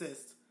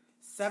 assists,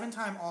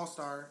 7-time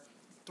All-Star,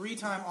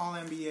 3-time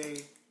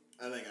All-NBA.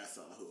 I think I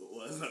saw who it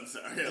was. I'm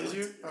sorry. Did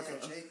you?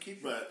 Okay.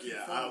 Keep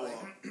I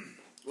won't.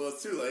 Well,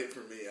 it's too late for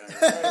me. All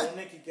right, well,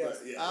 Nick, you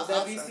guess. Yeah. Was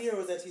that BC or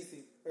was that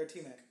TC? Or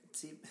T-Mac?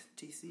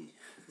 TC.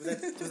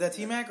 Was that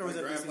T-Mac or was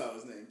My that BC? grandpa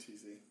was named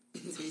TC.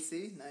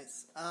 TC?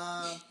 Nice.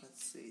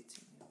 Let's see.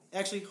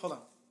 Actually, hold on.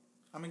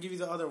 I'm going to give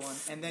you the other one,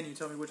 and then you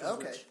tell me which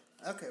one's which.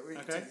 Okay, we're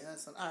going to continue.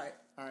 That's all right.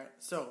 All right.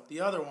 So,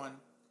 the other one.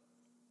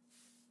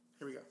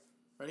 Here we go.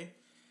 Ready?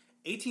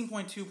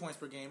 18.2 points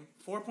per game,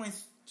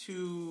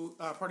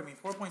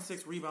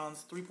 4.6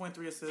 rebounds,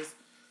 3.3 assists,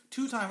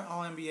 2-time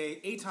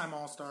All-NBA, 8-time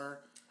All-Star,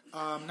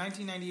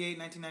 1998,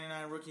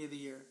 1999 Rookie of the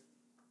Year.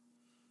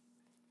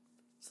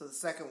 So the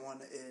second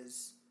one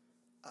is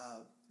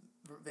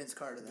Vince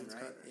Carter then, Vince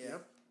right?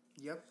 Carter.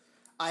 Yep.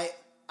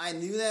 I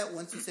knew that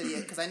once you said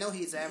because I know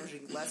he's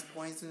averaging less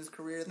points in his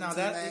career than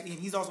T-Mac. And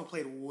he's also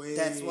played way.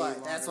 That's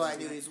why I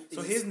knew he's.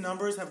 So his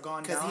numbers have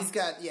gone down.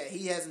 Because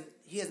he hasn't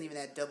even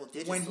had double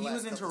digits. When he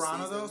was in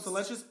Toronto, though, so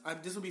let's just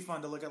this will be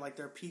fun to look at like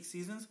their peak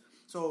seasons.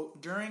 So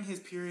during his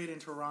period in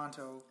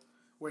Toronto,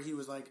 where he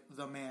was like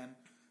the man,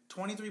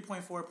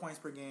 23.4 points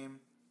per game,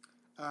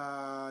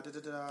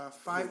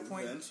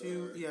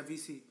 5.2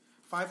 VC,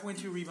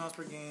 5.2 rebounds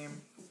per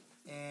game,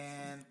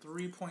 and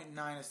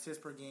 3.9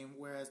 assists per game.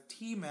 Whereas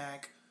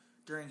T-Mac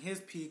during his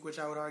peak, which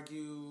I would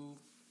argue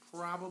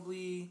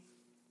probably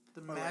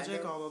the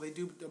Magic, although they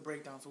do a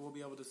breakdown, so we'll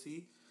be able to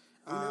see.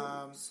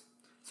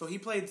 So he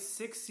played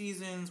 6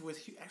 seasons with.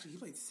 Actually, he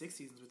played 6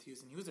 seasons with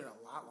Houston. He was there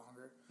a lot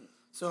longer.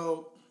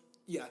 So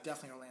yeah,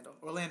 definitely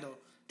Orlando,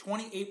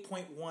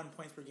 28.1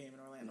 points per game in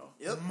Orlando.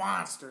 Yep.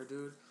 Monster,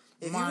 dude.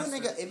 If Monster.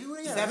 you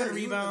would have got 7 hurt,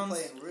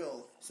 rebounds,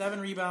 real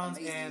 7 rebounds,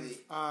 amazingly.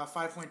 and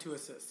 5.2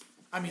 assists.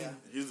 I mean,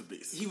 he's a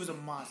beast. He was a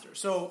monster.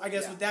 So I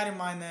guess with that in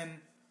mind,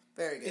 then,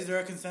 very good. Is there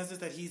a consensus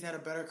that he's had a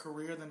better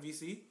career than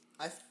VC?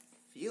 I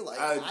feel like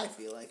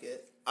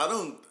it.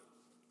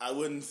 I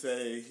wouldn't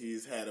say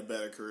he's had a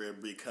better career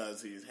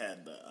because he's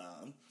had the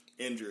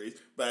injuries,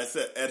 but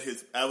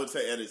I would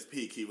say at his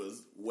peak he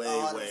was way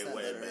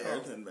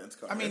better than Vince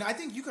Carter. I mean, I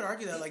think you could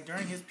argue that like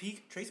during his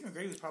peak, Tracy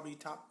McGrady was probably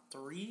top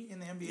 3 in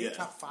the NBA,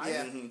 top 5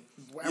 at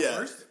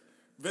worst.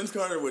 Vince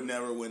Carter would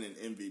never win an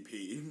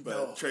MVP,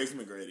 but Tracy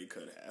McGrady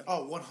could have.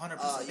 Oh,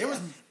 100%.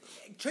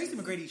 Tracy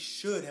McGrady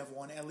should have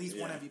won at least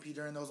one MVP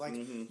during those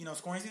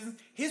scoring seasons.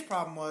 His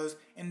problem was,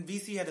 and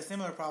VC had a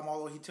similar problem,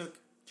 although he took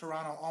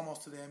Toronto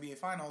almost to the NBA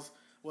Finals,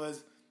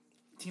 was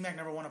T-Mac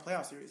never won a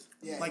playoff series.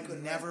 Yeah,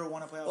 never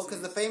won a playoff series. Well,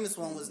 because the famous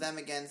one was them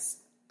against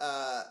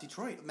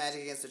Detroit.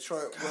 Magic against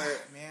Detroit,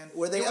 man,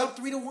 were they up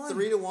 3-1,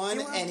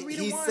 3-1, and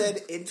he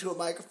said into a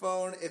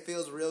microphone, "It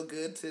feels real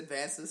good to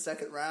advance to the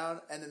second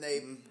round," and then they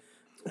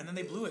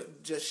blew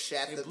it. Just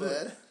shat the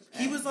bed.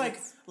 He was like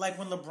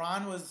when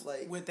LeBron was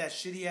with that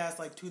shitty ass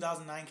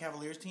 2009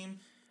 Cavaliers team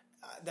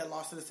that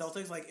lost to the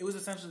Celtics. Like it was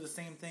essentially the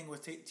same thing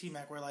with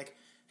T-Mac, where like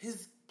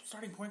his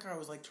starting point guard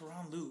was like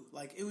Tyronn Lue.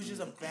 Like it was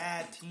just a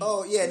bad team.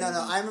 Oh yeah, no.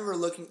 I remember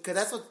looking because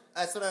that's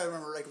what I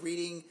remember like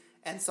reading.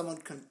 And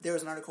there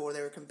was an article where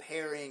they were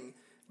comparing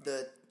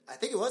I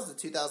think it was the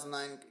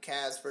 2009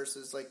 Cavs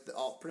versus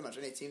pretty much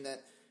any team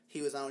that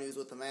he was on when he was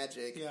with the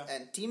Magic. Yeah.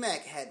 And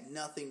T-Mac had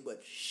nothing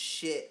but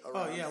shit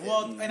around him.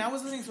 Well, and I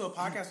was listening to a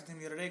podcast with him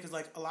the other day because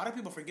a lot of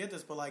people forget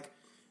this, but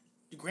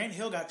Grant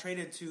Hill got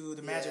traded to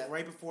the Magic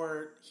right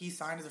before he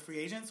signed as a free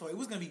agent, so it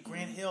was going to be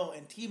Grant Hill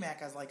and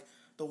T-Mac as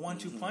the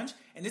 1-2 punch,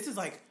 and this is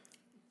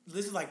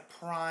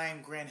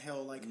prime Grant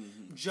Hill,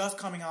 just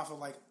coming off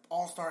of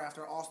all-star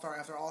after all-star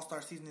after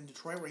all-star season in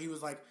Detroit, where he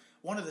was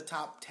one of the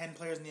top 10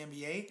 players in the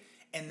NBA.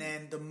 And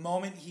then the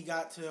moment he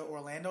got to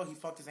Orlando, he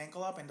fucked his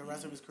ankle up, and the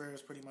rest of his career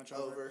was pretty much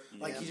over.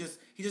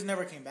 He just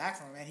never came back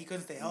from it, man. He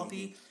couldn't stay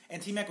healthy.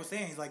 And T-Mac was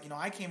saying, he's like,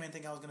 I came in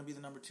thinking I was going to be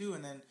the number 2,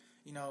 and then,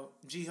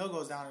 G Hill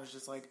goes down, and it's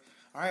just like,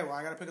 all right, well,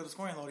 I got to pick up the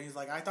scoring load. And he's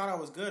like, I thought I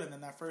was good, and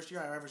then that first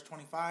year I averaged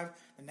 25.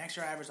 The next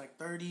year I averaged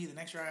 30. The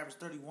next year I averaged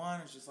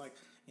 31. It's just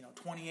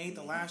 28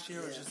 the last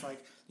year. It was just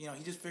he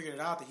just figured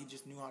it out that he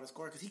just knew how to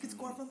score because he could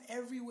score from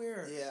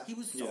everywhere. Yeah. He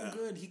was so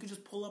good. He could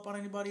just pull up on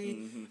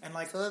anybody. And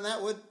so then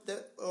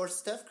or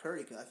Steph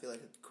Curry, I feel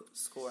like could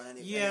score on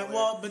anybody. Yeah, anywhere.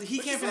 Well, but he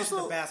can't finish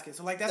at the basket.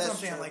 So that's what I'm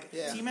saying.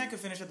 T-Mac could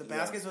finish at the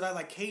basket. So that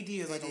KD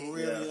is a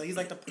really he's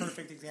the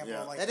perfect example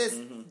of that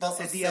is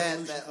also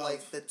sad that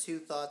the two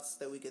thoughts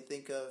that we could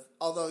think of.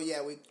 Although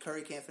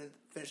Curry can't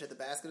finish at the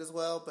basket as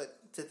well, but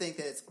to think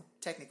that it's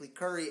technically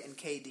Curry and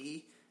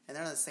KD. And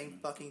they're on the same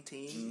fucking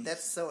team.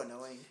 That's so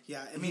annoying.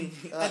 Yeah, I mean,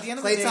 at the end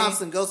of the day... Klay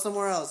Thompson, go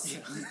somewhere else.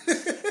 Yeah.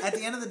 At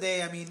the end of the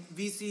day, I mean,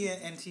 VC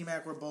and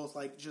T-Mac were both,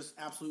 just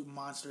absolute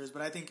monsters.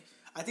 But I think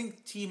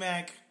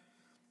T-Mac...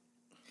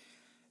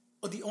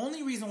 Well, the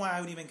only reason why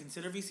I would even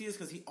consider VC is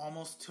because he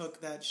almost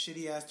took that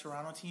shitty-ass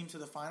Toronto team to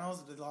the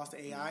finals. They lost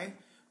to AI.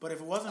 But if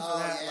it wasn't for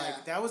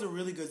that, that was a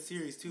really good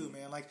series, too,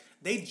 man.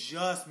 They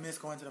just missed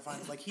going to the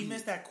finals. He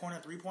missed that corner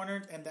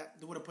three-pointer, and that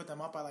would have put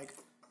them up by,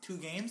 2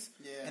 games,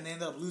 and they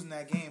ended up losing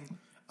that game.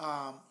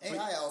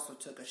 AI also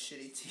took a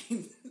shitty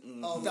team.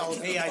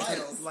 AI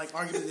took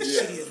arguably the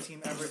shittiest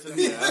team ever.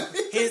 The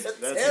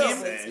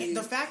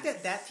fact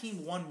that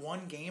team won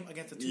 1 game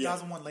against the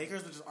 2001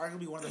 Lakers, which is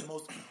arguably one of the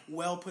most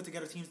well put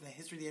together teams in the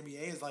history of the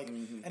NBA, is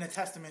an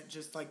attestament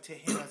just to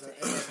him as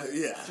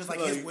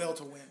his will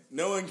to win.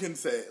 No one can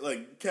say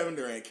Kevin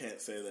Durant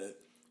can't say that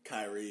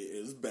Kyrie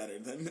is better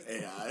than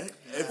AI.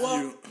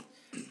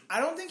 I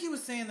don't think he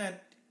was saying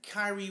that.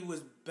 Kyrie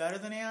was better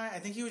than AI. I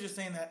think he was just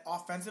saying that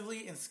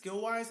offensively and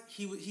skill wise,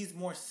 he's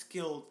more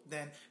skilled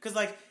than because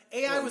like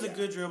AI was a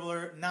good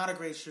dribbler, not a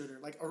great shooter,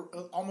 like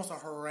almost a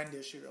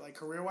horrendous shooter. Like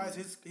career wise,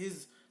 his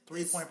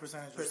 3-point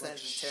percentage was like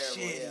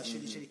terrible,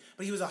 shitty.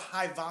 But he was a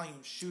high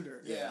volume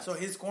shooter. Yeah. So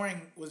his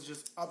scoring was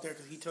just up there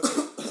because he took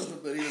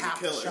but he was half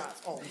a killer. the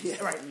shots. Oh,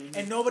 yeah. Right. Mm-hmm.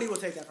 And nobody will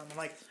take that from him.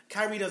 Like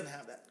Kyrie doesn't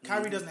have that.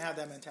 Kyrie doesn't have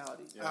that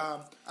mentality. Yeah.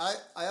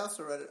 I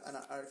also read an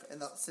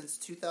article since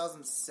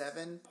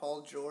 2007,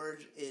 Paul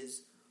George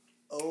is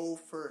 0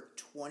 for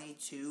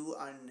 22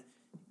 on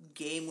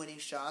game-winning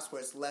shots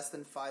where it's less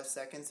than 5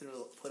 seconds and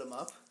it'll put him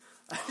up.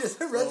 I just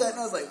read that and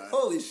I was like,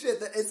 holy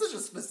shit, it's such a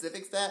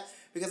specific stat.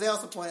 Because they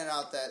also pointed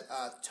out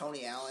that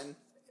Tony Allen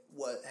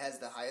has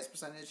the highest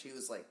percentage. He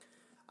was like,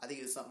 I think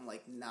it was something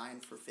like 9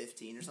 for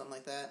 15 or something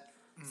like that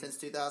since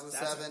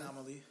 2007. That's an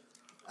anomaly.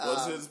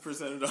 What's his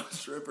percentage on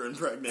stripper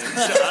impregnating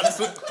shots?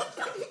 God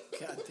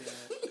damn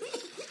it.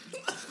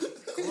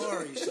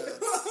 Glory shots.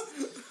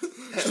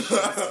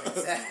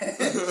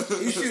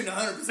 He's shooting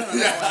 100% on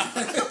that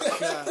one.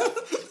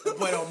 God.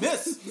 Boy, don't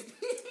miss.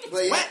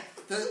 But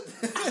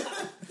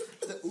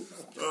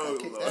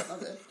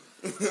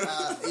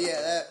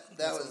yeah,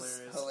 that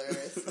was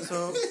hilarious.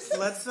 So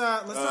let's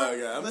talk.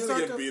 I'm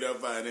gonna get beat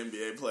up by an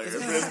NBA player if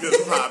this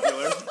gets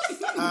popular.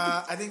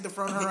 I think the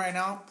front runner right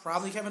now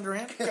probably Kevin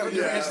Durant. Kevin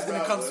Durant's just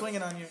gonna come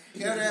swinging on you.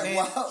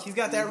 He's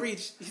got that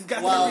reach.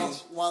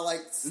 While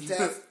like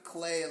Steph,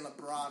 Clay, and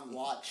LeBron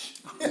watch.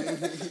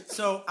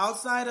 So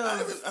outside of,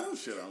 I don't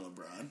shit on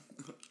LeBron.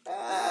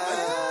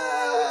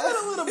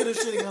 a little bit of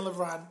shitting on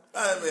LeBron.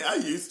 I mean, I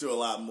used to a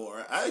lot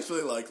more. I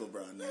actually like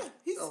LeBron now.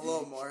 He's a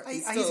little more.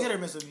 He's hit or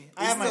miss with me.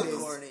 I have my days.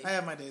 Corny. I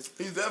have my days.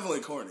 He's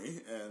definitely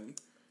corny, and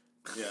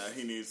yeah,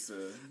 he needs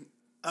to.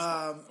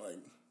 I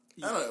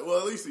don't know. Well,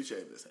 at least he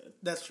shaved his head.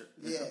 That's true.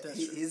 Yeah,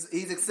 that's true.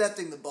 He's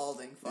accepting the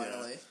balding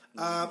finally.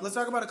 Yeah. Let's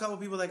talk about a couple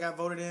people that got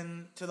voted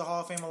in to the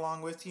Hall of Fame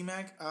along with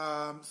T-Mac.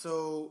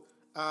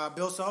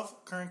 Bill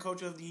Self, current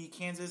coach of the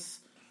Kansas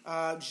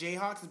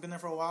Jayhawks, has been there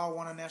for a while.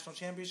 Won a national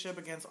championship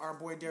against our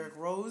boy Derrick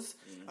Rose.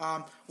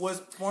 Was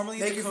formerly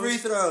Make the your coach. free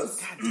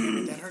throws. God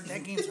damn it,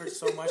 that game's hurt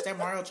so much. That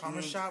Mario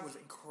Chalmers shot was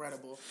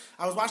incredible.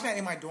 I was watching that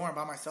in my dorm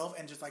by myself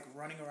and just like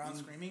running around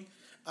screaming.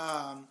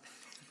 Talk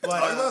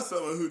about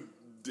someone who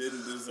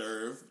didn't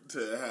deserve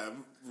to have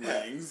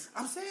rings.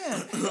 I'm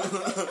saying,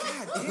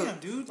 God damn,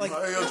 dude. Like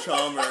Mario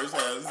Chalmers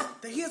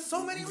he has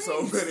so many rings.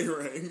 So many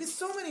rings. He has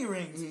so many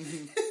rings.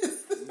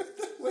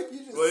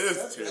 Well, he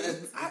has two.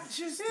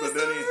 But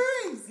then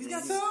he's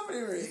got so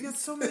many rings. He's got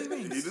so many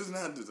rings. He does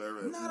not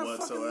deserve it Not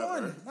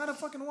whatsoever. Not a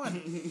fucking one.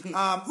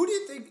 Who do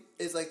you think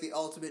is like the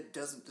ultimate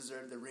doesn't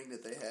deserve the ring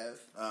that they have?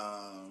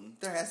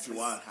 There has to be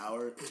Juwan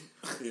Howard,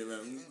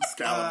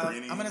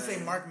 Scalabrine. I'm gonna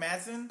say Mark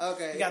Madsen.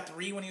 Okay, he got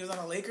 3 when he was on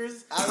the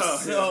Lakers.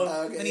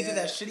 Then he did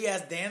that shitty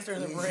ass dance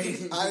during the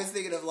parade. I was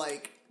thinking of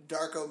like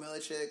Darko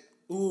Milicic.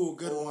 Ooh,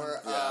 good one.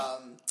 Or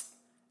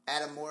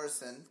Adam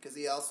Morrison, because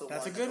he also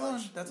That's won a good one.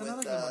 bunch That's with,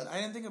 another good one.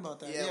 I didn't think about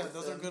that. Yeah,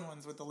 those them. are good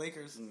ones with the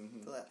Lakers.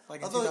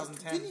 Like Although, in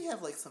 2010. Didn't he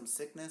have like some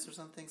sickness or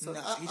something? So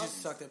no, he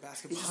just sucked at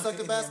basketball. He just sucked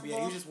at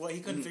basketball? He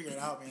couldn't figure it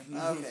out,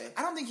 man. Okay.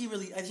 I don't think he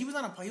really. He was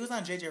on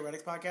JJ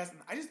Redick's podcast, and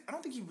I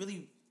don't think he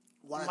really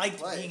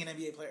liked being an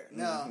NBA player.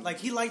 No. Like,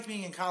 he liked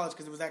being in college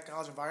because it was that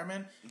college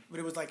environment, but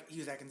it was like, he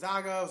was at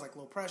Gonzaga, it was like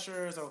low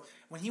pressure, so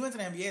when he went to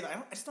the NBA,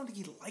 I just don't think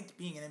he liked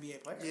being an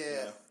NBA player.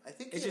 Yeah. I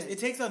think it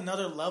takes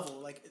another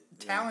level. Like,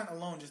 talent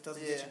alone just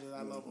doesn't get you to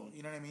that level.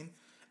 You know what I mean?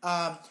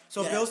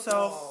 Bill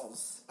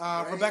Self,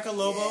 Rebecca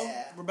Lobo.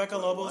 Yeah. Rebecca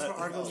Lobo's for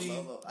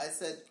arguably...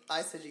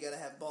 I said you gotta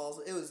have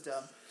balls. It was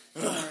dumb.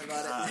 Don't worry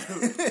about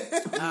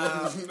it.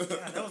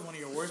 That was one of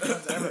your worst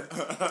ones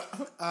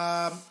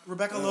ever.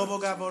 Rebecca Lobo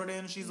got voted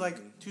in. She's like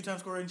 2-time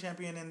scoring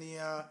champion in the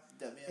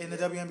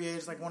WNBA.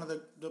 It's like one of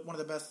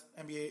the best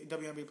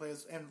WNBA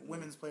players and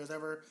women's players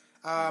ever.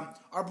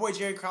 Our boy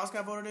Jerry Krause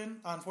got voted in.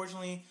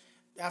 Unfortunately,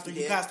 after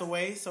he passed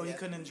away, so he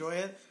couldn't enjoy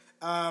it.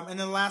 And then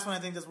the last one I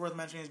think that's worth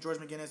mentioning is George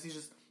McGinnis. He's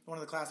just one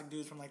of the classic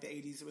dudes from like the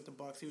 80s with the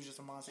Bucks. He was just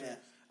a monster.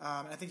 Yeah.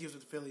 And I think he was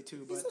with Philly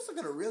too. But he's also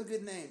got a real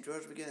good name,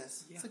 George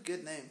McGinnis. It's a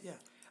good name. Yeah.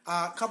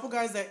 A couple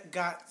guys that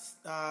got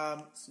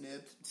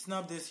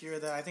snubbed this year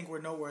that I think were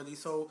noteworthy.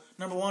 So,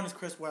 number one is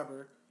Chris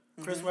Webber.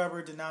 Chris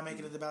Webber did not make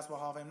it to the Basketball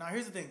Hall of Fame. Now,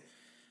 here's the thing.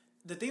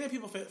 The thing that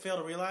people fail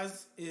to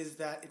realize is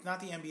that it's not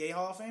the NBA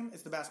Hall of Fame,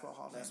 it's the Basketball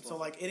Hall of Fame. So,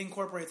 like, it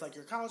incorporates, like,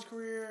 your college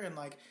career and,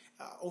 like,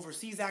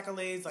 overseas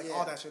accolades, like,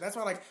 all that shit. That's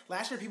why, like,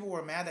 last year people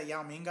were mad that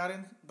Yao Ming got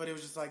in, but it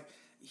was just, like,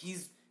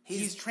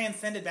 He's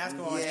transcended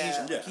basketball in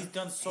Asia. Yeah. He's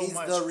done so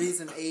much. He's the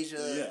reason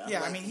Asia.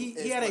 Yeah, I mean,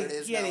 he had a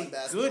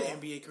good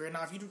NBA career.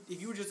 Now, if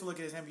you were just to look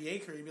at his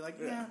NBA career, you'd be like,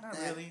 not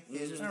really,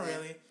 not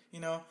really.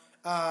 You know,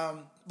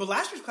 but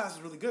last year's class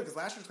was really good because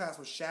last year's class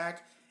was Shaq,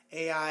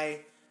 AI,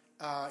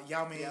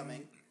 Yao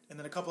Ming, and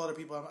then a couple other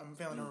people I'm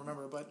failing to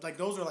remember. But like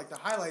those are like the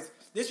highlights.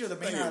 This year the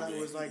main highlight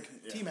was like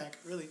T-Mac,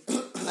 really.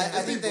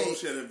 I think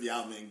bullshit if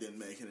Yao Ming didn't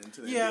make it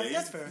into the NBA.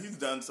 That's fair. He's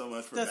done so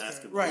much for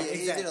basketball. Right,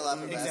 exactly. He did a lot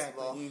for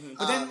basketball. Mm-hmm.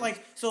 But then,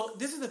 like, so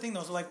this is the thing,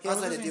 though. So, like, he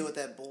also had to deal with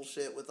that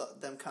bullshit with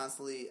them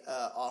constantly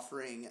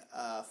offering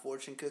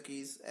fortune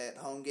cookies at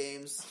home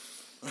games.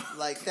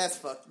 Like, that's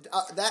fucked.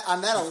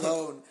 On that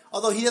alone,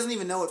 although he doesn't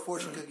even know what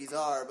fortune cookies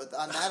are, but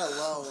on that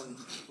alone,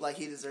 like,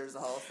 he deserves the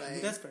Hall of Fame.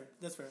 That's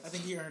fair. I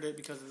think he earned it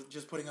because of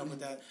just putting up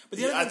with that. But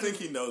I think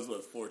he knows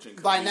what fortune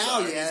cookies by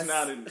now, are. yes.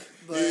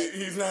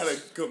 He's not a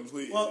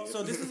complete. Well,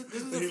 so this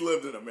is he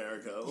lived in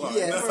America a lot.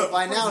 Yeah, so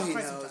by now he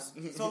knows.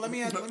 So let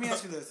me ask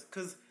you this,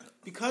 because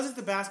it's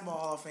the Basketball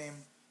Hall of Fame,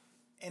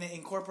 and it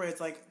incorporates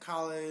like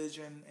college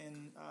and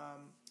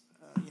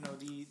you know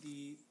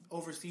the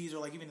overseas or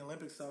like even the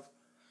Olympic stuff.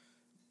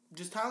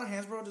 Does Tyler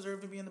Hansbrough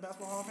deserve to be in the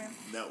Basketball Hall of Fame?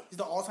 No. He's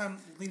the all-time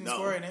leading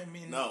scorer in it.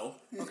 No.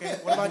 Okay.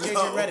 What about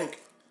JJ Redick?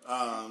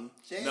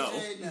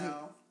 JJ,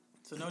 no.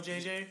 So no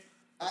JJ?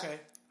 Okay.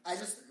 I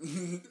just...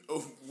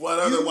 What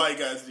other white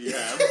guys do you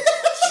have?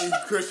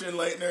 Christian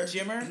Laettner?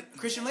 Jimmer?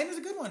 Christian Laettner's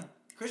a good one.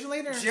 Christian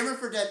Laettner... Jimmer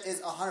Fredette is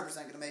 100%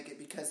 going to make it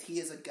because he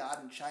is a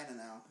god in China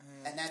now.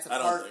 And that's a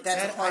part of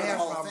the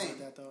Hall of Fame.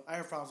 I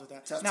have problems with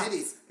that. Tough now,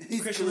 titties.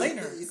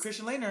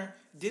 Christian Laettner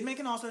did make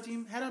an All-Star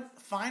team, had a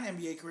fine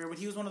NBA career, but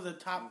he was one of the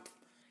top...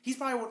 He's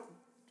probably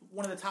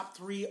one of the top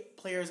 3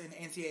 players in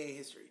NCAA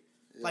history.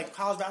 Yeah. Like,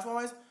 college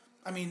basketball-wise,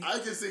 I mean... I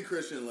could see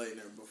Christian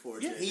Laettner before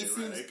J.J.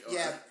 Redick.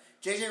 Yeah,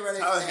 J.J. Redick.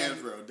 Tyler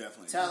Hansbrough,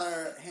 definitely.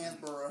 Tyler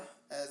Hansbrough,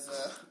 as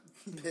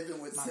Piven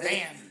would my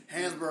say.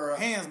 Man.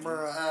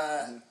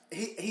 Hansbrough.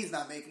 He's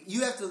not making...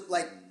 You have to,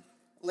 like,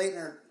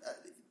 Laettner...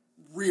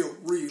 real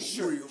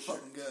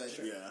fucking good.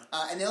 Sure. Yeah.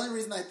 And the only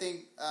reason I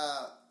think...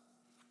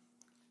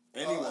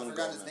 I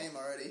forgot his now. name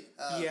already.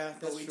 Yeah, that's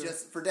but we true.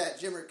 just... For that,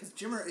 Jimmer... Because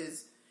Jimmer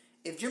is...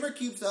 If Jimmer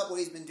keeps up what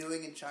he's been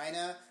doing in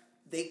China...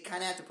 They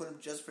kind of have to put him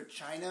just for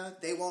China.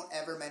 They won't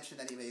ever mention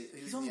that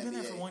he's only been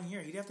there for 1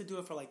 year. He'd have to do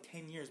it for like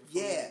 10 years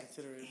before they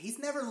consider it. He's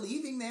never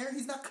leaving there.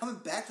 He's not coming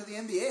back to the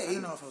NBA. I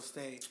don't know if he'll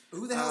stay.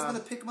 Who the hell's going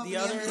to pick him up in the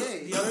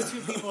NBA? The other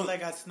 2 people that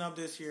got snubbed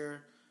this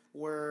year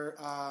were,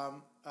 oh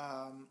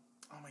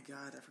my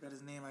God, I forgot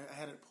his name. I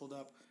had it pulled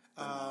up.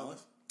 Ben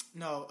Wallace?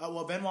 No,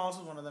 well, Ben Wallace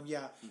was one of them,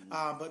 yeah.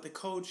 Mm-hmm. But the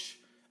coach,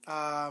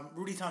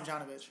 Rudy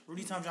Tomjanovich.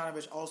 Rudy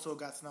Tomjanovich also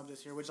got snubbed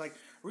this year, which, like,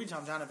 Rudy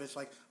Tomjanovich,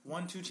 like,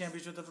 won 2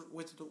 championships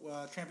with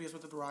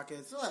the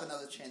Rockets. He'll have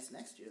another chance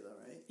next year, though,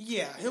 right?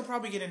 Yeah, he'll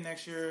probably get in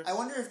next year. I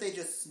wonder if they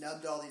just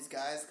snubbed all these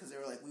guys because they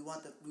were like, we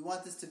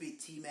want this to be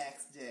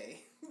T-Mac's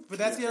day. But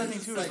that's the other thing,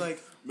 too, is, like...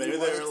 Maybe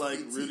they were like,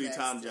 Rudy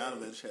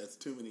Tomjanovich has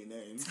too many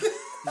names.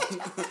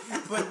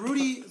 But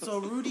Rudy...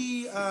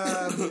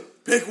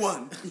 Pick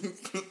one.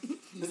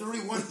 There's only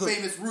one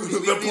famous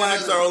Rudy. The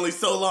plaques are only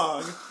so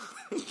long.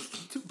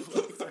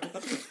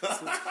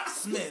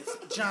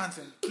 Smith,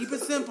 Johnson. Keep it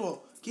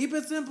simple.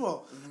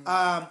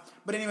 Mm-hmm.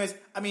 But anyways,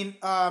 I mean,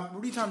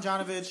 Rudy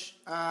Tomjanovich,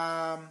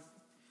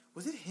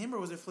 was it him or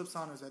was it Flip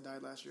Saunders that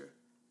died last year?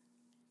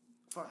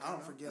 Fuck, I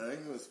don't forget. I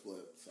think it was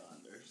Flip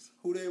Saunders.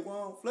 Who they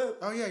want? Flip.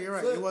 Oh, yeah, you're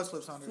right. It was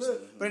Flip Saunders.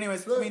 But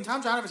anyways, I mean,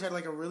 Tomjanovich had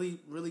like a really,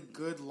 really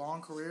good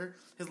long career.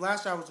 His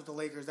last job was with the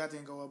Lakers. That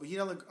didn't go well. But he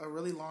had like a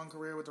really long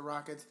career with the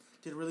Rockets.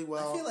 Did really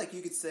well. I feel like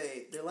you could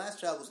say their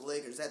last job was the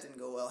Lakers. That didn't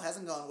go well.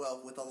 Hasn't gone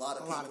well with a lot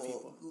of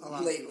people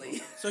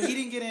lately. So he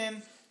didn't get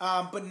in.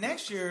 But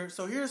next year,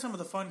 so here are some of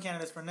the fun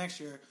candidates for next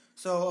year.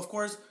 So, of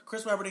course,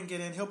 Chris Webber didn't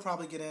get in. He'll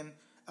probably get in.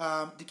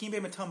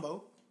 Dikembe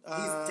Mutombo.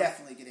 He's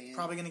definitely getting in.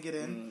 Probably going to get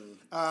in.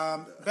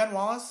 Ben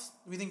Wallace.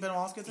 We think Ben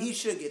Wallace gets in? He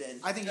should get in.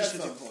 I think he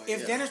should too.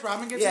 If Dennis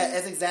Rodman gets in... Yeah,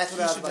 that's exactly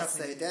what I was about to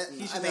say.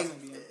 He should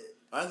definitely be in.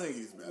 I think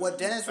he's better. What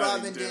Dennis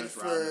Rodman did is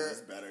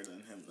better than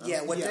him. Though.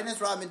 Yeah,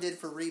 Dennis Rodman did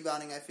for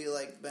rebounding, I feel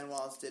like Ben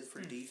Wallace did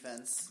for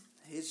defense.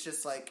 He's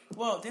just like...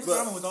 Well, Dennis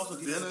Rodman was also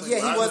defensive.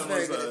 Yeah, he was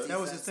very good at defense. That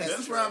was his thing.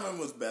 Dennis Rodman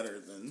was better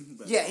than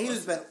Ben Yeah, he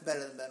was better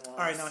than Ben Wallace. All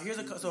right, now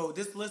here's so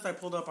this list I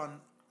pulled up on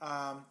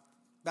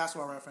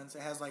Basketball Reference.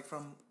 It has like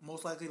from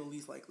most likely to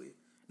least likely.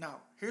 Now,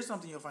 here's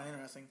something you'll find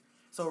interesting.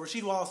 So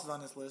Rasheed Wallace is on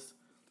this list.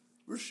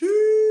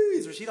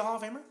 Is Rasheed a Hall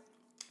of Famer?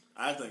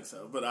 I think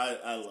so, but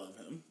I love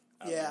him.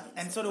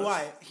 And so do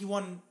I. He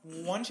won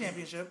 1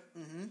 championship.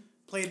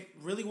 Played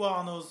really well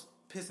on those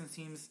Pistons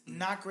teams.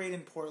 Not great in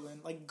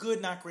Portland. Like,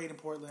 good, not great in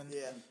Portland.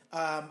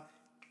 Yeah.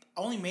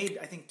 Only made,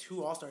 I think,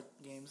 2 All-Star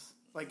games.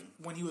 Like,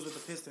 when he was with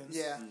the Pistons.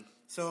 Yeah.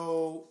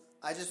 So...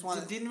 I just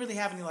want didn't really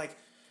have any, like,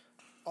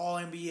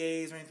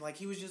 All-NBAs or anything. Like,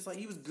 he was just, like,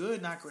 he was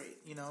good, not great,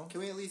 you know? Can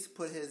we at least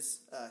put his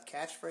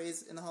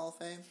catchphrase in the Hall of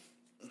Fame?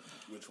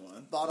 Which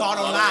one? Bottom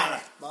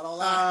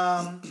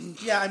line.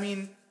 Yeah, I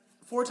mean...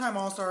 4-time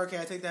All-Star, okay,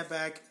 I take that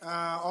back.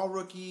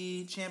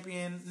 All-Rookie,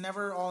 champion,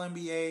 never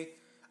All-NBA.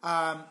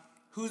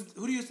 Who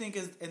do you think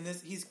is in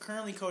this? He's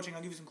currently coaching.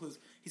 I'll give you some clues.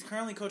 He's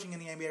currently coaching in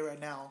the NBA right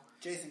now.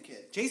 Jason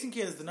Kidd. Jason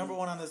Kidd is the number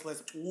 1 on this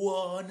list. 100%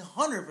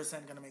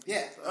 going to make the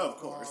list. Of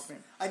course.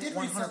 I did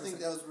read something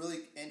that was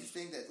really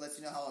interesting that lets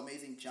you know how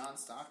amazing John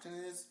Stockton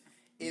is.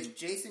 If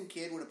Jason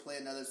Kidd were to play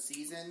another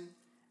season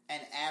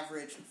and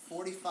average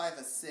 45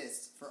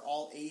 assists for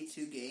all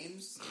 82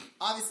 games,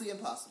 obviously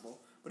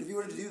impossible. But if he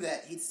were to do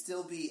that, he'd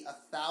still be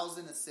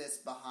 1,000 assists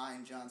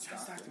behind John Stockton.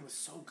 John Stockton was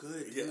so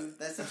good. Yeah. Dude.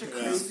 That's such a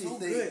crazy so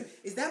thing. good.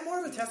 Is that more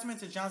of a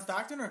testament to John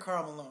Stockton or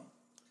Karl Malone?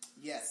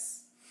 Yes.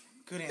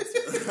 Good answer.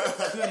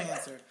 Good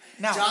answer.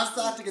 Now, John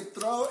Stockton could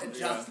throw, and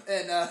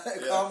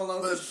Karl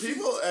Malone. But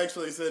people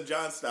actually said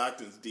John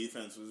Stockton's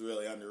defense was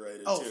really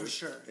underrated. oh, too. for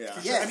sure. Yeah.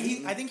 For sure. I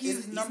mean, I think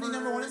he's number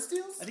one in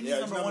steals. I think he's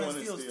number one in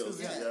steals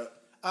too.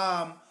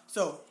 Yeah.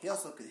 So he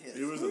also could hit.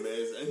 He was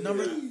amazing.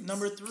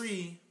 Number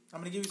 3. I'm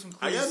gonna give you some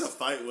clues. I got in a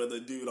fight with a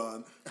dude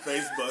on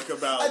Facebook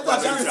about. I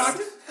thought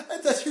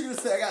you were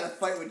gonna say I got in a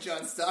fight with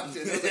John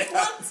Stockton. I was like,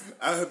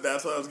 what?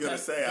 That's what I was gonna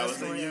say. I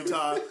was in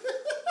Utah.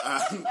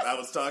 I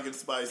was talking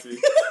spicy.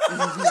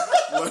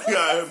 Like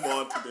I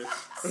wanted it.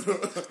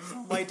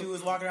 Some white dude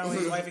was walking around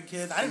with his wife and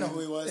kids. I didn't know who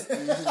he was.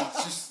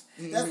 That's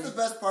the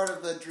best part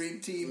of the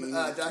Dream Team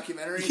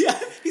documentary. Yeah,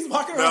 he's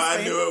walking around. No,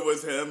 I knew it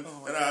was him,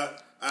 and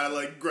I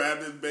like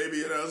grabbed his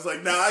baby, and I was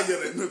like, "Nah, I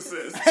get an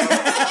assist."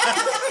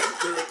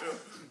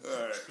 All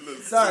right,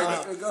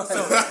 sorry, go ahead.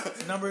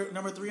 So,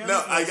 number 3.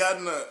 No, I got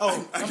in a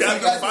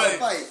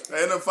fight. I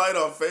had a fight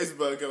on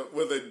Facebook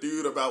with a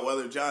dude about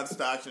whether John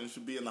Stockton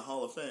should be in the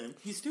Hall of Fame.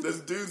 He's stupid.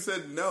 This dude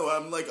said no.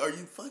 I'm like, are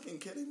you fucking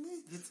kidding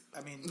me?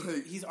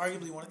 He's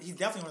arguably he's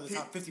definitely one of the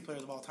top 50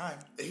 players of all time.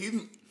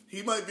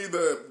 He might be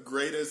the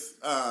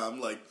greatest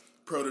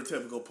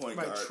prototypical point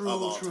guard true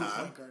of all time.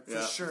 Point guard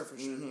for sure,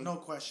 mm-hmm. No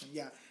question.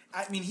 Yeah.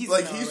 I mean, he's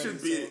like he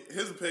should be. So.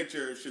 His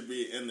picture should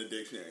be in the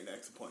dictionary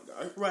next to point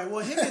guard. Right.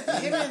 Well,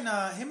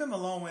 him and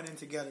Malone went in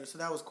together, so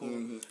that was cool.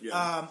 Mm-hmm.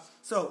 Yeah.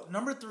 So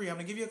number 3, I'm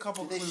gonna give you a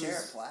couple clues. Did they share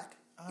a plaque?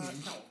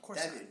 No, of course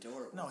That'd not. be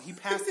adorable. No, he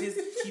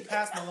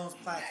passed Malone's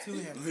plaque to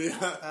him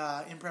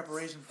in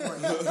preparation for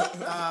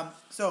it.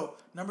 So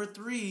number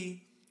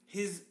 3,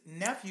 his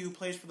nephew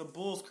plays for the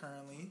Bulls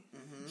currently.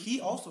 Mm-hmm.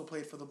 He also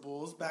played for the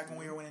Bulls back when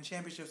we were winning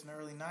championships in the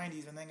early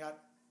 '90s, and then got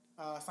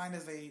signed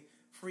as a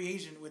free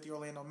agent with the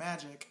Orlando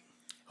Magic.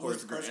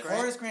 Horace Grant.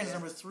 Horace Grant is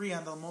number 3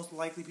 on the most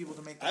likely people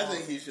to make the I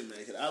think he should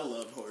make it. I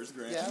love Horace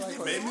Grant. Yeah, he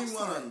made me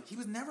want to. He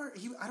was never.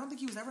 I don't think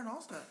he was ever an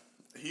All-Star.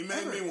 He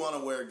made me want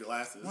to wear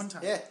glasses. One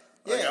time. Yeah.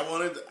 Like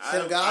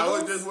I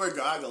would just wear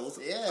goggles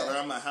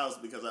around my house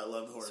because I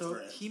loved Horace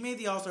Grant. So he made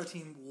the All-Star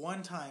team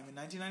one time in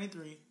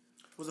 1993.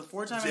 Was a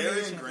 4-time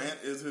Jerry NBA Grant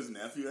is his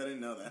nephew. I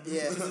didn't know that.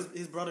 Yeah,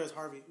 his brother is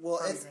Harvey. Well,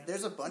 Harvey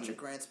there's a bunch of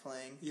Grants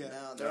playing. Yeah,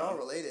 now. They're all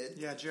related.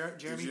 Yeah, Jeremy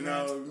Did you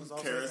Grant know was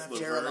also Karis LeVert?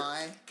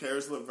 Jeremiah.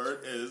 Karis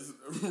LeVert is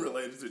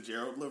related to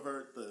Gerald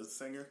LeVert, the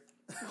singer.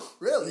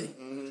 Really?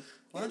 Mm-hmm.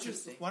 Why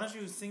don't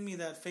you sing me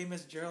that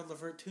famous Gerald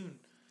LeVert tune?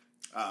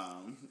 I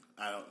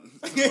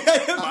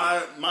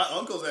don't. my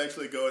uncle's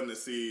actually going to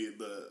see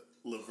the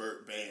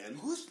Levert band.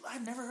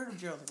 I've never heard of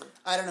Gerald Levert.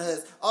 I don't know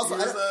this. Also,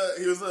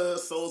 he was a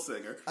soul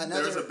singer.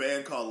 There's a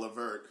band called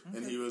Levert,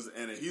 and he was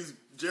in it.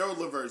 Gerald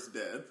Levert's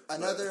dead.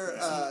 Another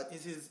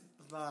is his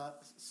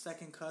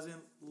second cousin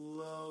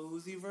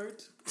Uzi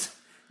Vert.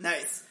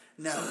 Nice.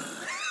 No.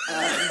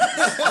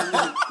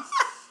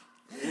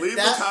 Leave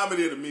the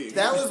comedy to me.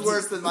 That was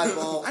worse than my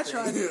ball. I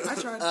tried.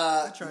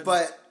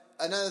 But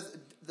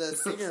the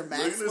singer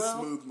Maxwell. Look at this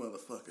smooth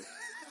motherfucker.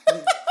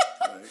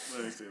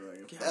 Let me see if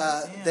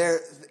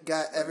I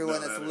can.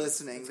 Everyone that's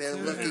listening, they're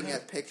looking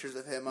at pictures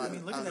of him on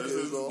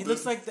Google. He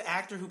looks like the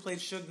actor who played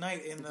Suge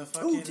Knight in the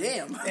fucking. Oh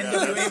damn!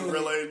 It's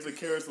related to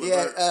Karis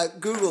LeVert. Yeah,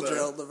 Google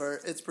Gerald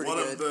Levert. It's pretty good.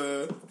 One of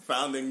the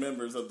founding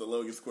members of the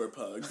Logan Square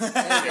Pugs,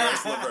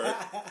 Karis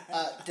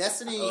LeVert.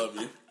 Destiny. I love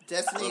you.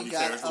 Destiny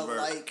got a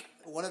like.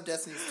 One of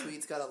Destiny's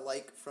tweets got a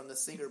like from the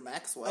singer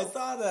Maxwell. I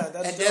saw that.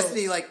 That's and dope.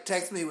 Destiny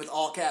texted me with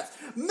all caps.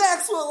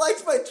 Maxwell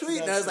liked my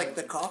tweet, and I was like,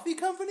 "The coffee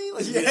company?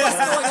 Like, what's going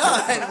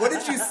on? What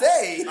did you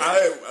say?"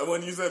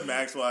 When you said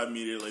Maxwell, I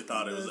immediately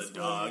thought it was a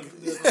dog.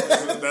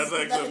 That's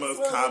like the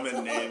most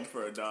common name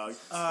for a dog.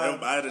 I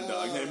had a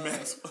dog named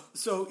Maxwell.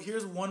 So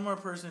here's one more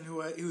person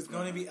who's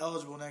going to be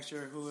eligible next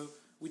year. Who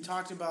we've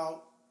talked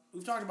about a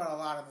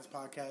lot on this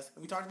podcast,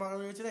 and we talked about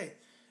earlier today.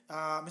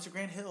 Mr.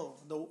 Grant Hill,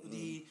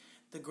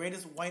 the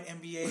greatest white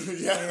NBA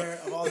player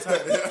of all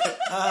time.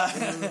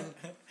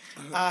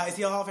 Is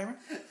he a Hall of Famer?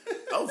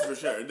 Oh, for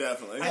sure,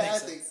 definitely. I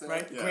think so.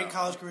 Right? Yeah. Great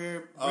college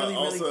career, really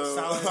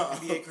solid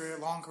NBA career,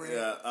 long career.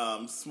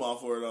 Yeah, small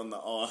forward on the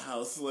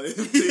all-house slave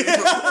team.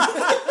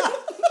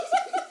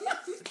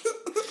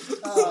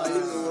 Oh,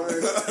 you're the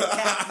worst.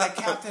 The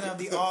captain of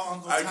the all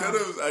Uncle Tom.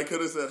 I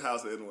could have said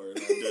house N-word.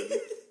 I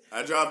didn't.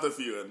 I dropped a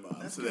few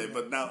N-bombs today,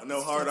 but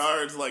no hard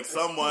R's like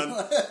someone.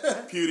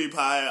 PewDiePie,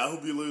 I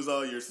hope you lose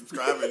all your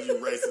subscribers, you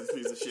racist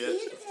piece of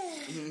shit.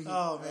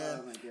 Oh,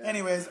 man.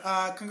 Anyways,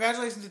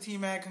 congratulations to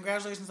T-Mac.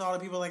 Congratulations to all the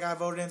people that got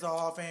voted into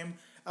Hall of Fame.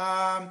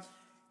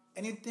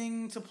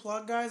 Anything to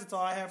plug, guys? That's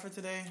all I have for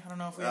today. I don't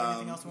know if we have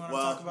anything else we want to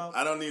talk about.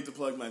 I don't need to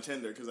plug my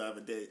Tinder because I have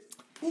a date.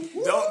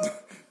 No,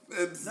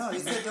 he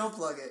said don't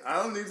plug it.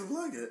 I don't need to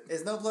plug it.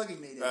 There's no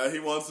plugging needed. He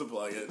wants to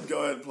plug it.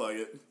 Go ahead and plug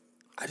it.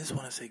 I just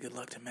want to say good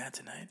luck to Matt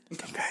tonight.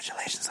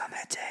 Congratulations on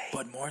that day.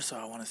 But more so,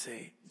 I want to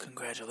say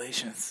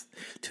congratulations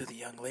to the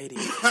young lady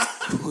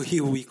who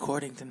he will be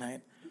courting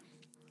tonight.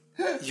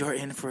 you're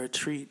in for a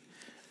treat.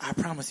 I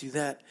promise you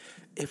that.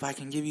 If I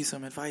can give you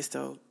some advice,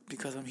 though,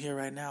 because I'm here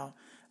right now,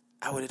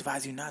 I would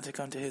advise you not to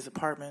come to his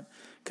apartment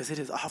because it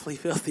is awfully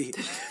filthy.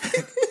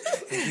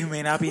 And you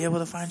may not be able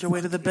to find your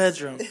way to the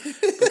bedroom.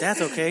 But that's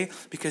okay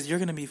because you're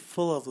going to be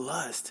full of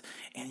lust.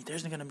 And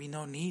there's going to be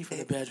no need for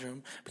the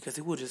bedroom because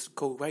it will just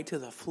go right to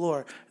the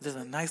floor. There's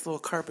a nice little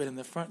carpet in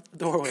the front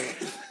doorway.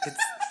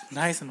 It's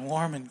nice and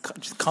warm and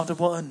just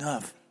comfortable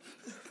enough.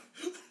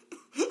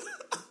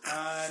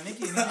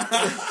 Nikki,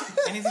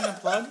 anything to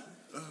plug?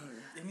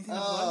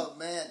 Oh,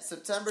 man.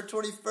 September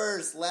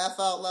 21st, Laugh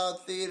Out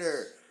Loud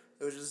Theater.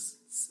 It was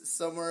just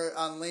somewhere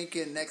on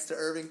Lincoln next to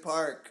Irving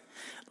Park.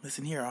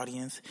 Listen here,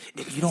 audience.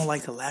 If you don't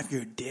like to laugh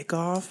your dick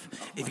off,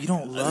 if you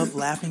don't love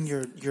laughing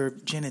your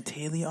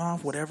genitalia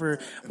off, whatever,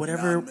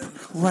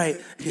 right,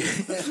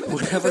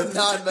 whatever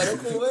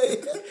non-medical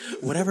way,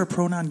 whatever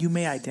pronoun you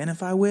may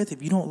identify with,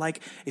 if you don't like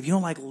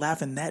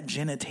laughing that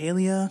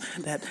genitalia,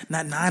 that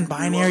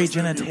non-binary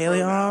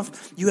genitalia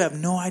off, you have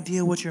no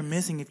idea what you're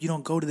missing if you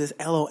don't go to this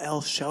LOL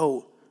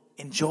show.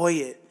 Enjoy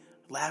it.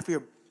 Laugh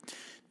your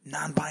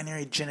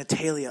non-binary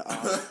genitalia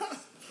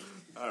off.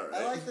 All right.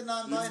 I like the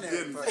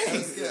non-binary part.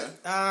 That's good.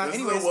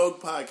 Anyways, is a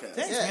woke podcast.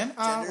 Thanks,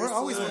 man. We're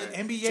always with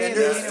NBA. Gender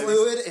is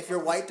fluid. If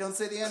you're white, don't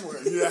say the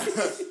N-word. Yeah.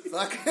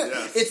 Fuck.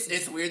 Yeah.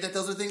 It's weird that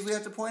those are things we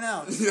have to point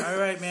out. All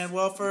right, man.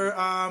 Well, for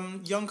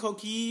Young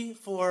Koki,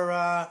 for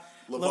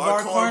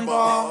LeVar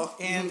Cornball,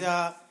 and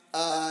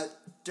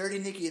Dirty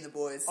Nikki and the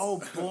boys.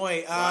 Oh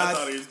boy! I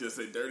thought he was gonna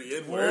say dirty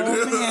N-word.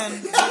 Oh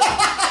man,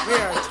 we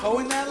are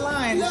towing that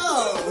line.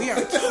 No, we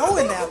are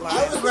towing that line.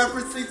 I was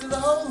referencing to the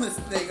homeless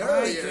thing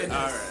earlier.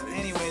 All right.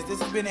 Anyways, this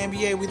has been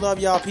NBA. We love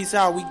y'all. Peace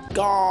out. We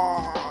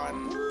gone.